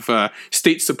have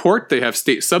state support, they have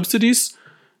state subsidies.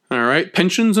 All right,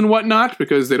 pensions and whatnot,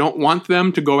 because they don't want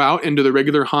them to go out into the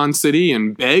regular Han city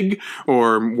and beg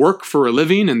or work for a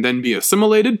living and then be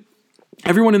assimilated.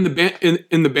 Everyone in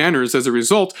the banners, as a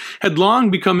result, had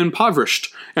long become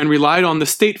impoverished and relied on the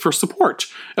state for support,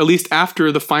 at least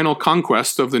after the final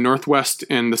conquest of the Northwest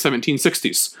in the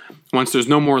 1760s. Once there's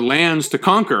no more lands to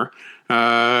conquer,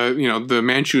 the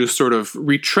Manchus sort of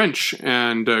retrench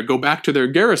and go back to their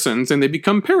garrisons, and they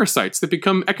become parasites. They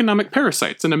become economic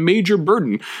parasites and a major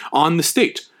burden on the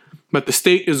state. But the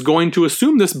state is going to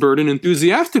assume this burden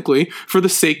enthusiastically for the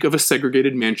sake of a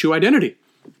segregated Manchu identity.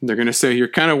 They're going to say, you're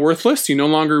kind of worthless. You no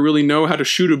longer really know how to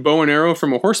shoot a bow and arrow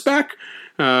from a horseback.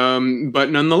 But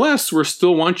nonetheless, we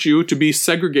still want you to be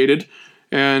segregated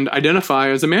and identify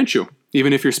as a Manchu,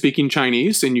 even if you're speaking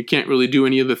Chinese and you can't really do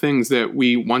any of the things that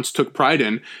we once took pride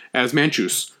in as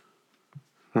Manchus.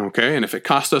 Okay, and if it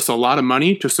cost us a lot of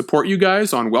money to support you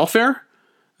guys on welfare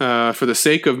for the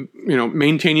sake of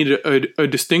maintaining a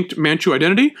distinct Manchu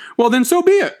identity, well then so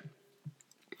be it.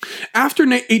 After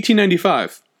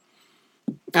 1895,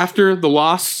 after the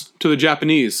loss to the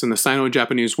Japanese in the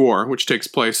Sino-Japanese War, which takes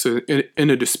place in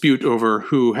a dispute over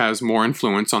who has more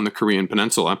influence on the Korean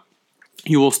Peninsula,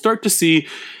 you will start to see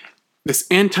this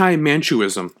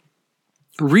anti-Manchuism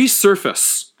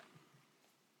resurface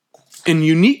in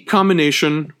unique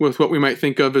combination with what we might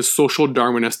think of as social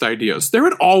Darwinist ideas. There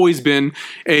had always been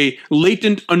a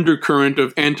latent undercurrent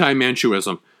of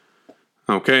anti-Manchuism.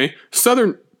 Okay?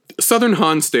 Southern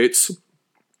Han states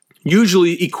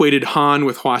usually equated Han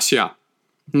with Huaxia.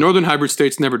 Northern hybrid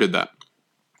states never did that.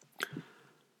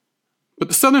 But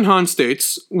the Southern Han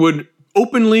states would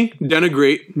openly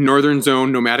denigrate Northern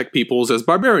Zone nomadic peoples as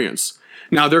barbarians.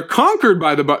 Now they're conquered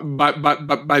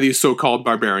by these so-called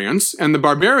barbarians, and the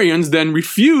barbarians then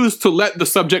refuse to let the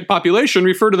subject population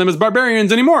refer to them as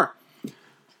barbarians anymore.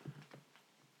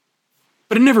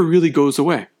 But it never really goes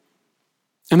away.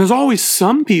 And there's always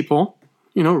some people,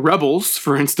 rebels,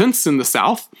 for instance, in the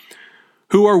South,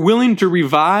 who are willing to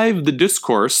revive the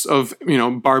discourse of,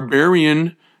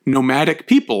 barbarian nomadic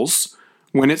peoples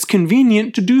when it's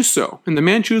convenient to do so. And the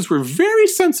Manchus were very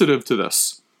sensitive to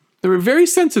this. They were very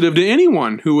sensitive to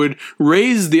anyone who would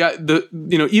raise even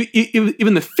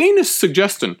the faintest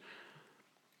suggestion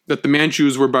that the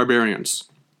Manchus were barbarians,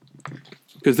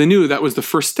 because they knew that was the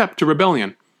first step to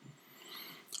rebellion.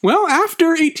 Well, after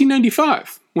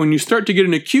 1895, when you start to get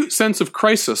an acute sense of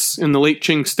crisis in the late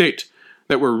Qing state,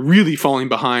 that we're really falling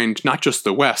behind not just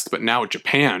the West, but now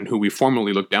Japan, who we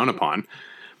formerly looked down upon,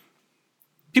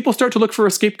 people start to look for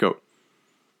a scapegoat.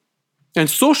 And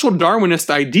social Darwinist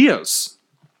ideas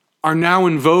are now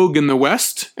in vogue in the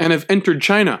West and have entered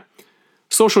China.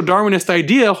 Social Darwinist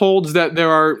idea holds that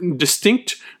there are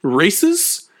distinct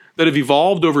races that have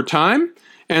evolved over time,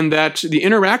 and that the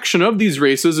interaction of these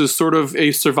races is sort of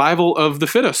a survival of the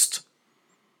fittest.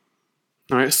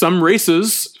 All right, some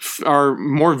races are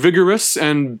more vigorous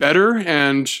and better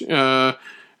and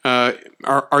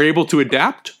are able to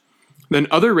adapt than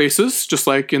other races, just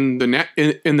like in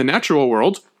the natural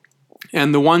world.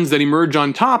 And the ones that emerge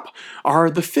on top are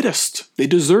the fittest. They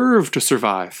deserve to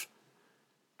survive.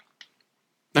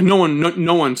 And no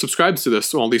one subscribes to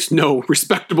this, or at least no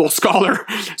respectable scholar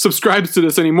subscribes to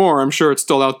this anymore. I'm sure it's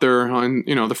still out there on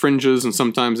the fringes, and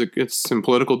sometimes it's in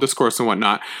political discourse and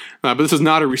whatnot. But this is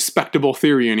not a respectable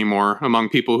theory anymore among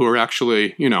people who are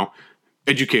actually,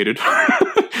 educated.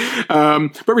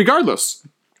 But regardless,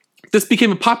 this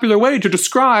became a popular way to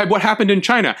describe what happened in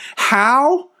China.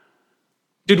 How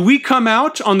did we come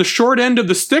out on the short end of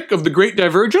the stick of the Great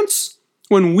Divergence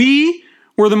when we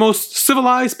were the most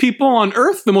civilized people on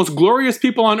Earth, the most glorious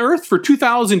people on Earth for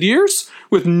 2,000 years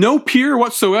with no peer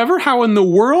whatsoever? How in the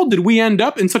world did we end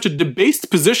up in such a debased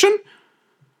position?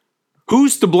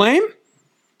 Who's to blame?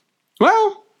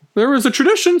 Well, there was a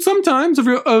tradition sometimes of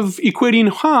equating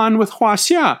Han with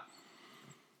Huaxia.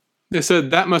 They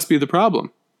said that must be the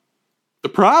problem. The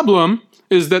problem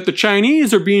is that the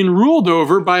Chinese are being ruled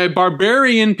over by a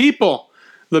barbarian people,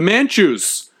 the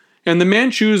Manchus, and the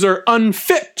Manchus are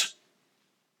unfit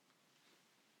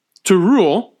to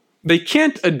rule. They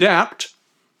can't adapt,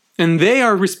 and they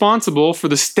are responsible for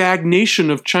the stagnation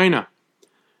of China.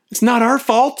 It's not our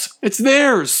fault, it's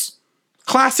theirs.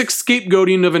 Classic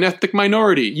scapegoating of an ethnic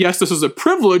minority. Yes, this is a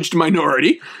privileged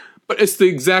minority, but it's the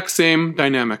exact same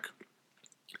dynamic.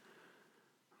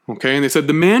 Okay, and they said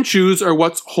the Manchus are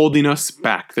what's holding us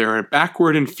back. They're a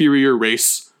backward, inferior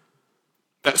race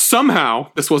that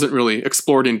somehow, this wasn't really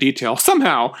explored in detail,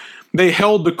 somehow they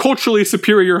held the culturally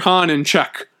superior Han in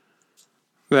check.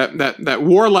 That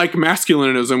warlike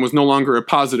masculinism was no longer a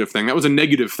positive thing. That was a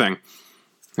negative thing.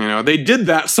 They did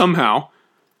that somehow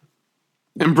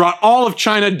and brought all of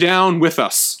China down with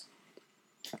us.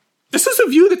 This is a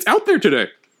view that's out there today.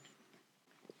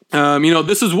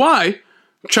 This is why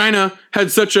China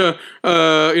had such a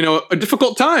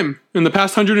difficult time in the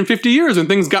past 150 years and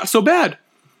things got so bad.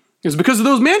 It's because of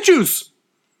those Manchus.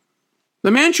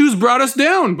 The Manchus brought us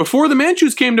down. Before the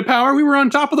Manchus came to power, we were on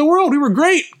top of the world. We were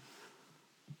great.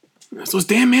 It's those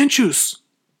damn Manchus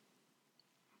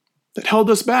that held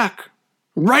us back.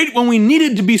 Right when we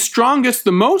needed to be strongest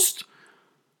the most,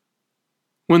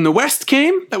 when the West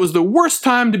came, that was the worst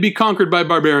time to be conquered by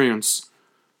barbarians.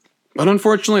 But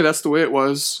unfortunately, that's the way it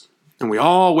was. And we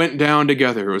all went down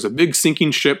together. It was a big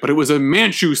sinking ship, but it was a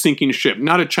Manchu sinking ship,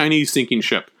 not a Chinese sinking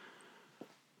ship.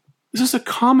 This is a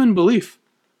common belief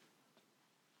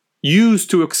used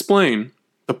to explain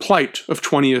the plight of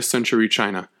 20th century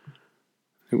China.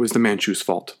 It was the Manchus'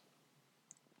 fault.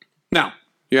 Now,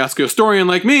 you ask a historian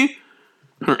like me,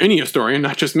 or any historian,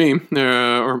 not just me,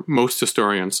 or most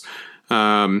historians.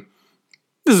 This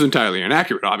is entirely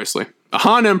inaccurate, obviously. A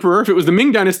Han emperor, if it was the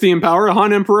Ming Dynasty in power, a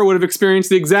Han emperor would have experienced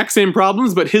the exact same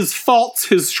problems, but his faults,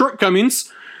 his shortcomings,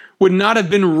 would not have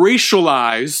been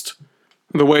racialized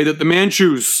the way that the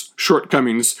Manchus'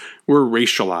 shortcomings were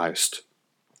racialized.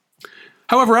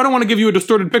 However, I don't want to give you a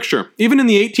distorted picture. Even in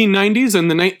the 1890s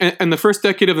and the first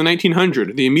decade of the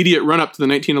 1900s, the immediate run-up to the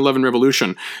 1911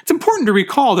 revolution, it's important to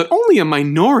recall that only a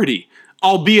minority,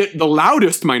 albeit the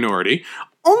loudest minority,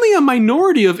 only a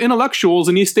minority of intellectuals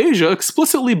in East Asia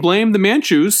explicitly blamed the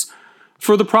Manchus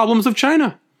for the problems of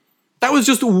China. That was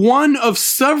just one of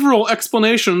several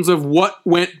explanations of what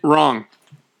went wrong.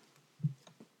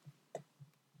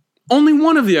 Only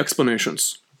one of the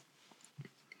explanations.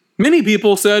 Many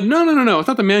people said, no, it's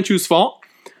not the Manchus' fault.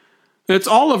 It's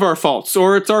all of our faults,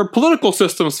 or it's our political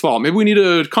system's fault. Maybe we need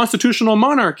a constitutional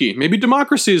monarchy. Maybe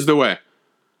democracy is the way.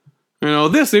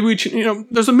 There's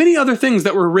many other things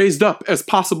that were raised up as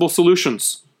possible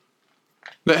solutions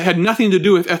that had nothing to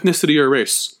do with ethnicity or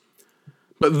race.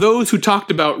 But those who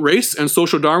talked about race and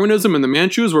social Darwinism and the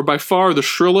Manchus were by far the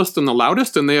shrillest and the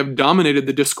loudest, and they have dominated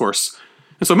the discourse.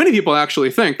 And so many people actually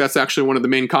think that's actually one of the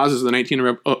main causes of the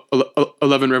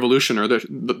 1911 revolution, or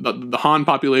the Han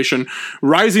population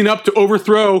rising up to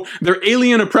overthrow their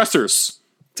alien oppressors.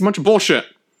 It's a bunch of bullshit.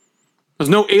 There's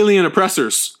no alien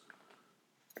oppressors.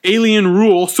 Alien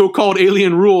rule, so-called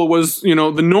alien rule, was,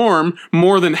 the norm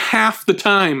more than half the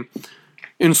time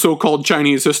in so-called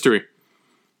Chinese history.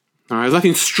 All right, there's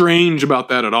nothing strange about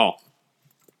that at all.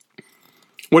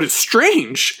 What is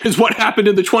strange is what happened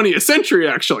in the 20th century,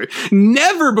 actually.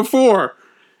 Never before,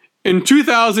 in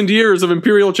 2,000 years of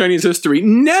imperial Chinese history,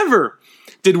 never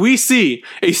did we see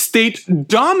a state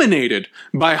dominated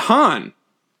by Han.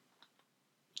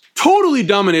 Totally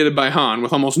dominated by Han,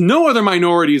 with almost no other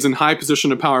minorities in high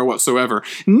position of power whatsoever.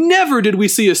 Never did we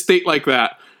see a state like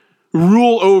that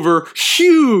rule over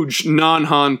huge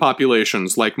non-Han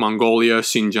populations like Mongolia,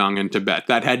 Xinjiang, and Tibet.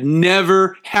 That had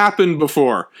never happened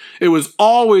before. It was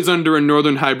always under a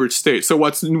northern hybrid state. So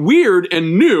what's weird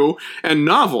and new and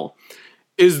novel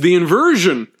is the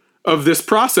inversion of this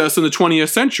process in the 20th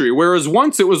century. Whereas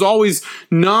once it was always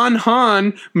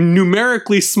non-Han,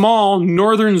 numerically small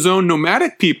northern zone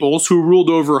nomadic peoples who ruled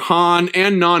over Han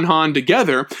and non-Han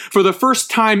together, for the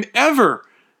first time ever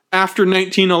after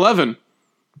 1911,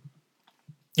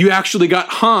 you actually got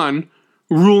Han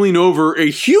ruling over a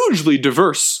hugely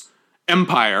diverse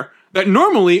empire that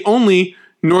normally only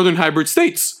northern hybrid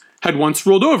states had once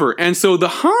ruled over. And so the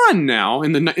Han now,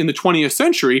 in the 20th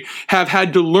century, have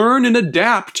had to learn and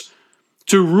adapt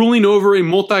to ruling over a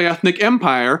multi-ethnic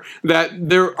empire that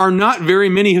there are not very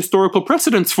many historical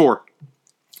precedents for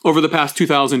over the past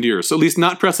 2,000 years. At least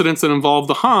not precedents that involve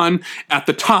the Han at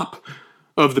the top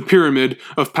of the pyramid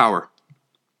of power.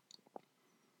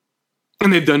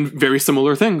 And they've done very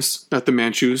similar things that the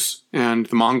Manchus and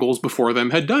the Mongols before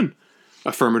them had done.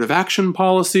 Affirmative action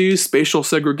policies, spatial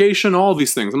segregation, all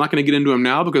these things. I'm not going to get into them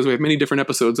now because we have many different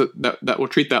episodes that will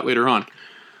treat that later on.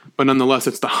 But nonetheless,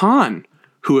 it's the Han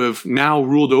who have now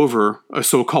ruled over a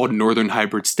so-called northern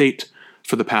hybrid state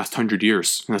for the past 100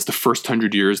 years. And that's the first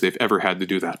 100 years they've ever had to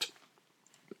do that.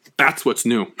 That's what's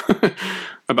new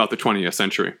about the 20th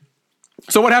century.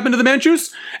 So what happened to the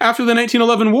Manchus? After the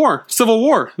 1911 war, Civil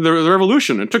War, the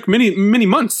revolution, it took many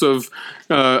months of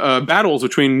battles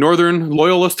between northern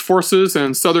loyalist forces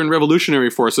and southern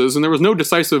revolutionary forces, and there was no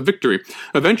decisive victory.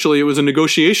 Eventually, it was a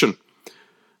negotiation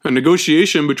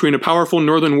between a powerful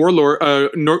northern warlord,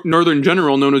 northern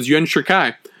general known as Yuan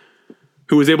Shikai,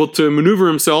 who was able to maneuver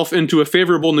himself into a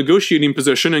favorable negotiating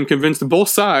position and convinced both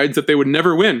sides that they would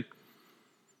never win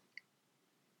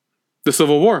the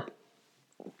Civil War.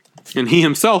 And he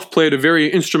himself played a very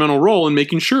instrumental role in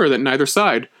making sure that neither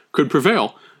side could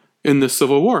prevail in this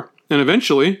civil war. And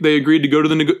eventually, they agreed to go to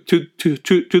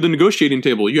the negotiating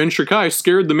table. Yuan Shikai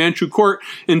scared the Manchu court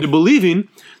into believing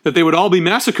that they would all be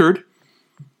massacred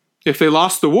if they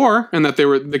lost the war, and that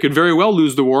they could very well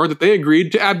lose the war, that they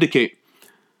agreed to abdicate.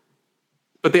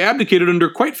 But they abdicated under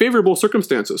quite favorable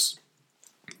circumstances.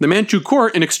 The Manchu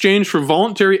court, in exchange for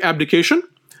voluntary abdication,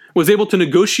 was able to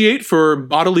negotiate for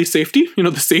bodily safety,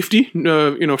 the safety,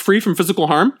 free from physical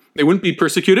harm. They wouldn't be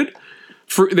persecuted.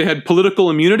 They had political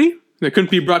immunity. They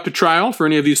couldn't be brought to trial for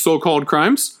any of these so-called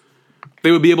crimes.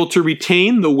 They would be able to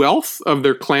retain the wealth of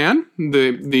their clan.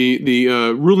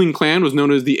 The ruling clan was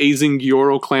known as the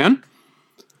Azing-Gyoro clan.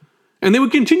 And they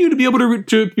would continue to be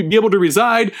able to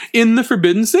reside in the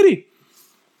Forbidden City.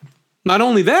 Not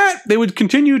only that, they would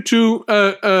continue to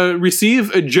receive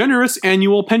a generous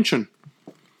annual pension,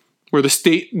 where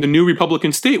the new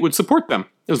Republican state would support them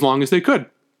as long as they could.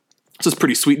 This is a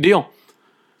pretty sweet deal.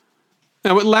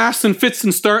 Now, it lasts and fits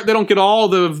and start. They don't get all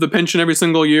the pension every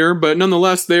single year, but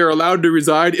nonetheless, they are allowed to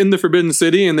reside in the Forbidden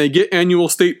City, and they get annual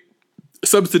state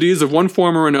subsidies of one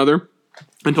form or another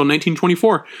until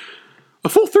 1924. A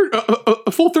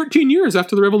full 13 years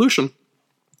after the revolution.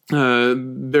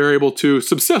 They're able to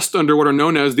subsist under what are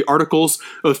known as the Articles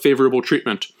of Favorable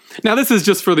Treatment. Now, this is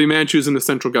just for the Manchus in the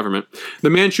central government. The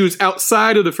Manchus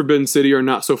outside of the Forbidden City are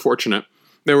not so fortunate.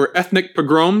 There were ethnic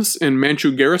pogroms in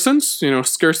Manchu garrisons,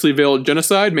 scarcely veiled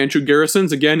genocide. Manchu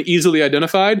garrisons, again, easily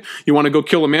identified. You want to go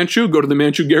kill a Manchu, go to the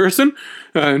Manchu garrison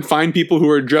and find people who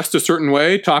are dressed a certain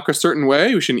way, talk a certain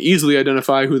way. We can easily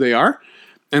identify who they are.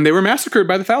 And they were massacred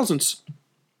by the thousands.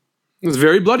 It was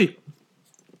very bloody.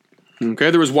 Okay,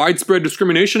 there was widespread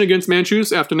discrimination against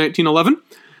Manchus after 1911,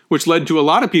 which led to a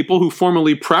lot of people who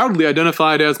formerly proudly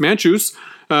identified as Manchus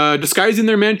disguising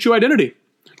their Manchu identity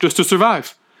just to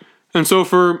survive. And so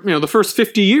for the first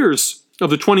 50 years of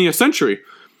the 20th century,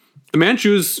 the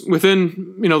Manchus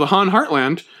within the Han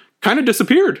heartland kind of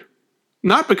disappeared.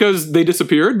 Not because they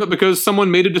disappeared, but because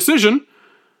someone made a decision.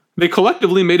 They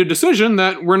collectively made a decision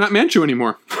that we're not Manchu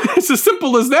anymore. It's as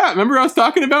simple as that. Remember I was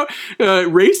talking about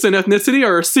race and ethnicity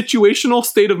are a situational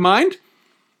state of mind?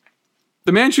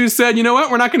 The Manchus said, you know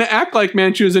what, we're not going to act like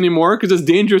Manchus anymore because it's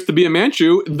dangerous to be a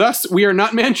Manchu. Thus, we are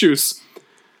not Manchus.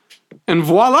 And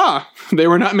voila, they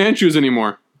were not Manchus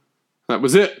anymore. That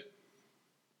was it.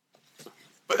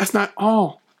 But that's not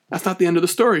all. That's not the end of the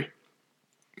story.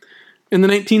 In the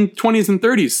 1920s and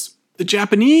 30s, the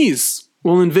Japanese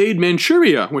will invade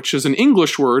Manchuria, which is an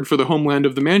English word for the homeland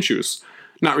of the Manchus.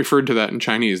 Not referred to that in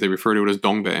Chinese. They refer to it as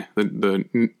Dongbei,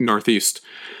 the northeast.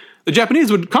 The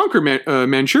Japanese would conquer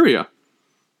Manchuria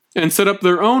and set up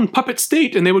their own puppet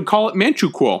state, and they would call it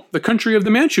Manchukuo, the country of the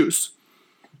Manchus.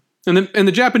 And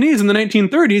the Japanese in the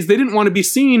 1930s, they didn't want to be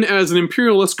seen as an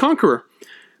imperialist conqueror.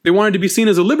 They wanted to be seen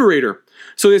as a liberator.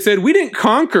 So they said, we didn't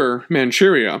conquer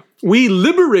Manchuria. We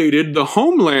liberated the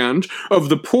homeland of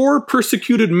the poor,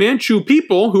 persecuted Manchu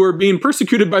people who are being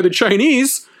persecuted by the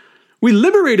Chinese. We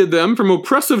liberated them from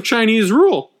oppressive Chinese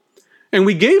rule. And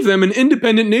we gave them an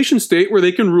independent nation state where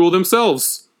they can rule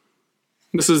themselves.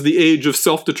 This is the age of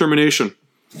self-determination.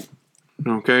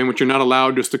 Okay, in which you're not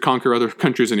allowed just to conquer other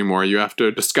countries anymore. You have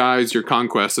to disguise your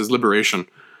conquest as liberation.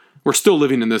 We're still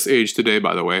living in this age today,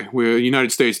 by the way. The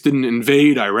United States didn't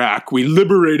invade Iraq. We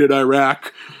liberated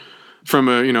Iraq from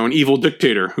an evil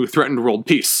dictator who threatened world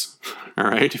peace. All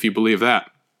right, if you believe that.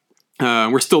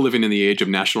 We're still living in the age of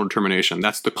national determination.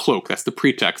 That's the cloak. That's the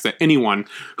pretext that anyone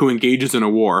who engages in a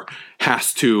war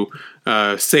has to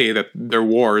say that their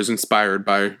war is inspired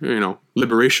by,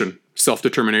 liberation,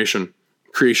 self-determination,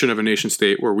 creation of a nation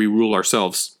state where we rule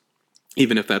ourselves,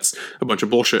 even if that's a bunch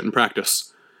of bullshit in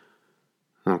practice.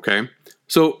 Okay,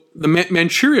 so the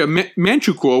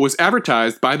Manchukuo was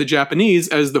advertised by the Japanese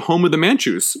as the home of the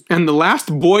Manchus. And the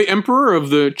last boy emperor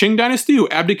of the Qing dynasty who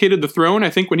abdicated the throne,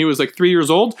 I think when he was like 3 years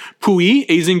old, Puyi,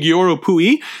 Eisengyorou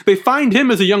Puyi, they find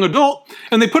him as a young adult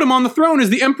and they put him on the throne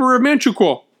as the emperor of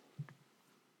Manchukuo.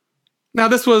 Now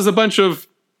this was a bunch of,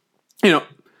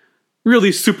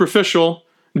 really superficial,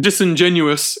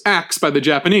 disingenuous acts by the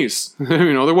Japanese.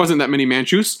 There wasn't that many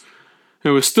Manchus. It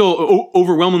was still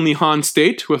overwhelmingly Han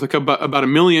state with about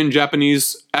 1 million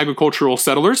Japanese agricultural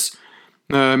settlers.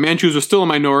 Manchus were still a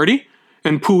minority,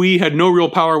 and Puyi had no real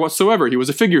power whatsoever. He was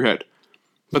a figurehead.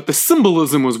 But the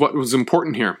symbolism was what was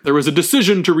important here. There was a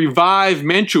decision to revive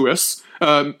Manchuism,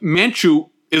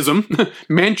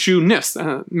 Manchu-ness,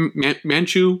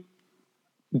 Manchu-ness.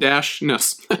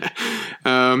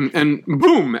 And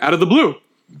boom, out of the blue,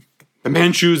 the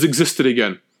Manchus existed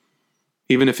again.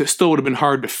 Even if it still would have been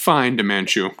hard to find a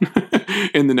Manchu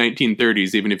in the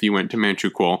 1930s, even if you went to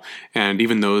Manchukuo. And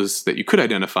even those that you could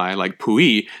identify, like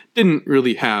Puyi, didn't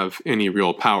really have any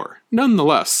real power.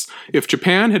 Nonetheless, if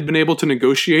Japan had been able to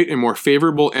negotiate a more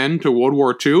favorable end to World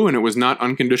War II and it was not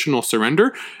unconditional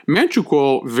surrender,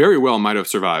 Manchukuo very well might have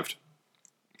survived.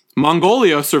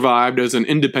 Mongolia survived as an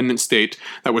independent state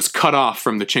that was cut off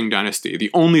from the Qing dynasty. The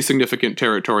only significant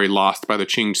territory lost by the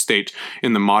Qing state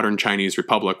in the modern Chinese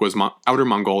Republic was Outer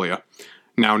Mongolia,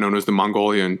 now known as the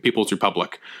Mongolian People's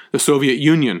Republic. The Soviet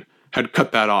Union had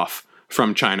cut that off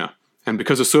from China. And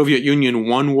because the Soviet Union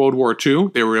won World War II,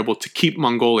 they were able to keep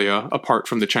Mongolia apart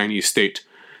from the Chinese state.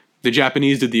 The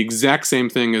Japanese did the exact same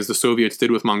thing as the Soviets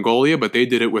did with Mongolia, but they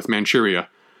did it with Manchuria.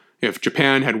 If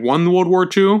Japan had won World War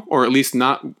II, or at least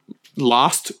not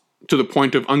lost to the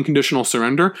point of unconditional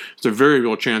surrender, there's a very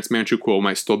real chance Manchukuo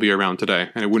might still be around today,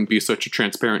 and it wouldn't be such a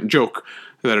transparent joke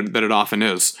that it often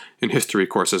is in history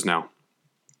courses now.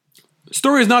 The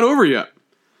story is not over yet.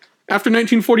 After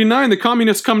 1949, the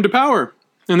communists come to power,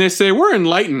 and they say, we're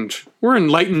enlightened. We're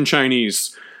enlightened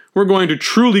Chinese. We're going to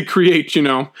truly create,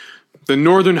 the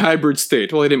northern hybrid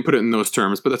state. Well, they didn't put it in those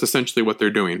terms, but that's essentially what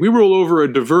they're doing. We rule over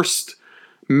a diverse,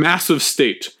 massive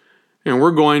state, and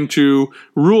we're going to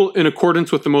rule in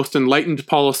accordance with the most enlightened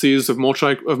policies of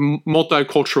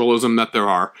multiculturalism that there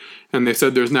are. And they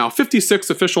said there's now 56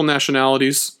 official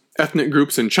nationalities, ethnic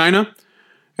groups in China,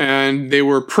 and they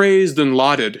were praised and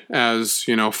lauded as,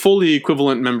 fully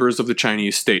equivalent members of the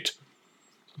Chinese state.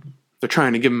 They're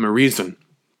trying to give them a reason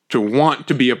to want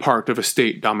to be a part of a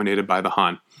state dominated by the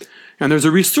Han. And there's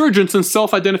a resurgence in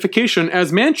self-identification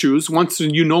as Manchus once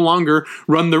you no longer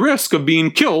run the risk of being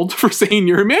killed for saying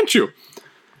you're a Manchu.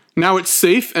 Now it's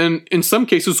safe and, in some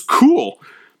cases, cool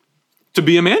to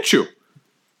be a Manchu.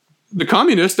 The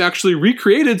communists actually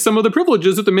recreated some of the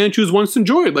privileges that the Manchus once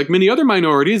enjoyed. Like many other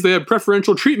minorities, they had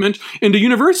preferential treatment into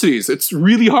universities. It's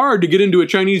really hard to get into a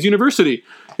Chinese university.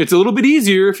 It's a little bit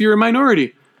easier if you're a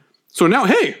minority. So now,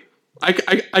 hey,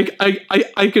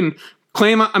 I can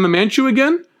claim I'm a Manchu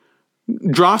again,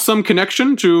 draw some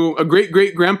connection to a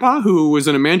great-great-grandpa who was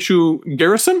in a Manchu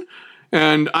garrison,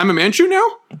 and I'm a Manchu now?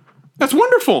 That's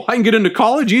wonderful. I can get into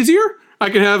college easier. I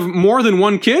can have more than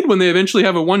one kid when they eventually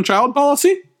have a one-child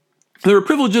policy. There are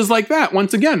privileges like that,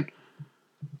 once again.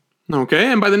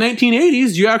 Okay, and by the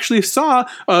 1980s, you actually saw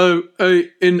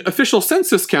in official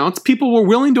census counts, people were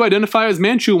willing to identify as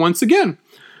Manchu once again.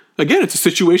 Again, it's a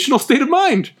situational state of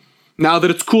mind. Now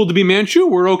that it's cool to be Manchu,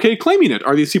 we're okay claiming it.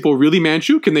 Are these people really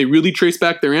Manchu? Can they really trace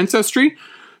back their ancestry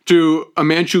to a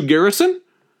Manchu garrison?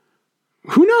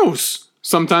 Who knows?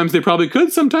 Sometimes they probably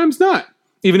could, sometimes not.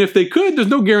 Even if they could, there's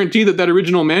no guarantee that that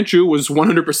original Manchu was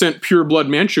 100% pure blood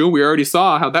Manchu. We already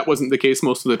saw how that wasn't the case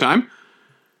most of the time.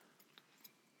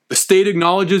 The state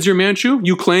acknowledges you're Manchu.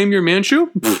 You claim you're Manchu.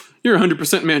 You're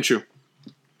 100% Manchu.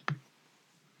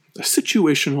 A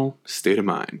situational state of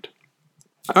mind.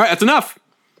 All right, that's enough.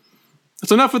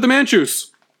 That's enough with the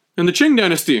Manchus and the Qing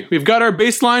dynasty. We've got our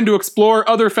baseline to explore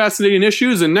other fascinating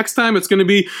issues, and next time it's going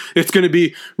to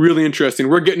be really interesting.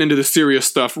 We're getting into the serious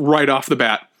stuff right off the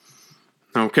bat.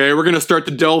 Okay, we're going to start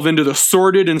to delve into the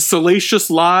sordid and salacious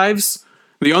lives,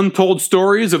 the untold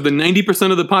stories of the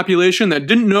 90% of the population that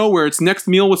didn't know where its next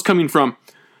meal was coming from.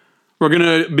 We're going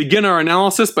to begin our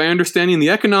analysis by understanding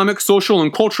the economic, social,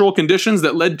 and cultural conditions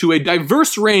that led to a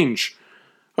diverse range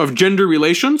of gender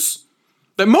relations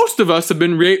that most of us have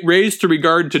been raised to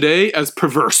regard today as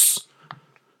perverse.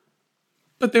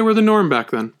 But they were the norm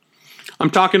back then. I'm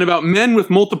talking about men with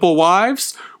multiple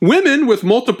wives, women with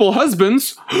multiple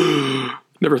husbands.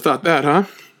 Never thought that, huh?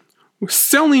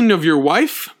 Selling of your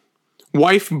wife?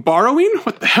 Wife borrowing?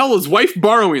 What the hell is wife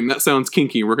borrowing? That sounds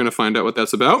kinky. We're going to find out what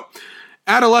that's about.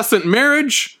 Adolescent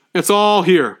marriage? It's all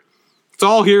here. It's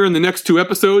all here in the next 2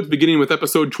 episodes, beginning with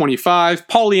episode 25,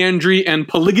 polyandry and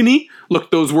polygamy.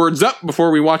 Look those words up before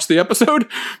we watch the episode.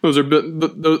 Those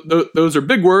are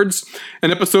big words.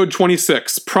 And episode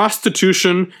 26,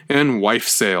 prostitution and wife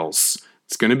sales.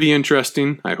 It's going to be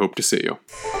interesting. I hope to see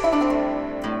you.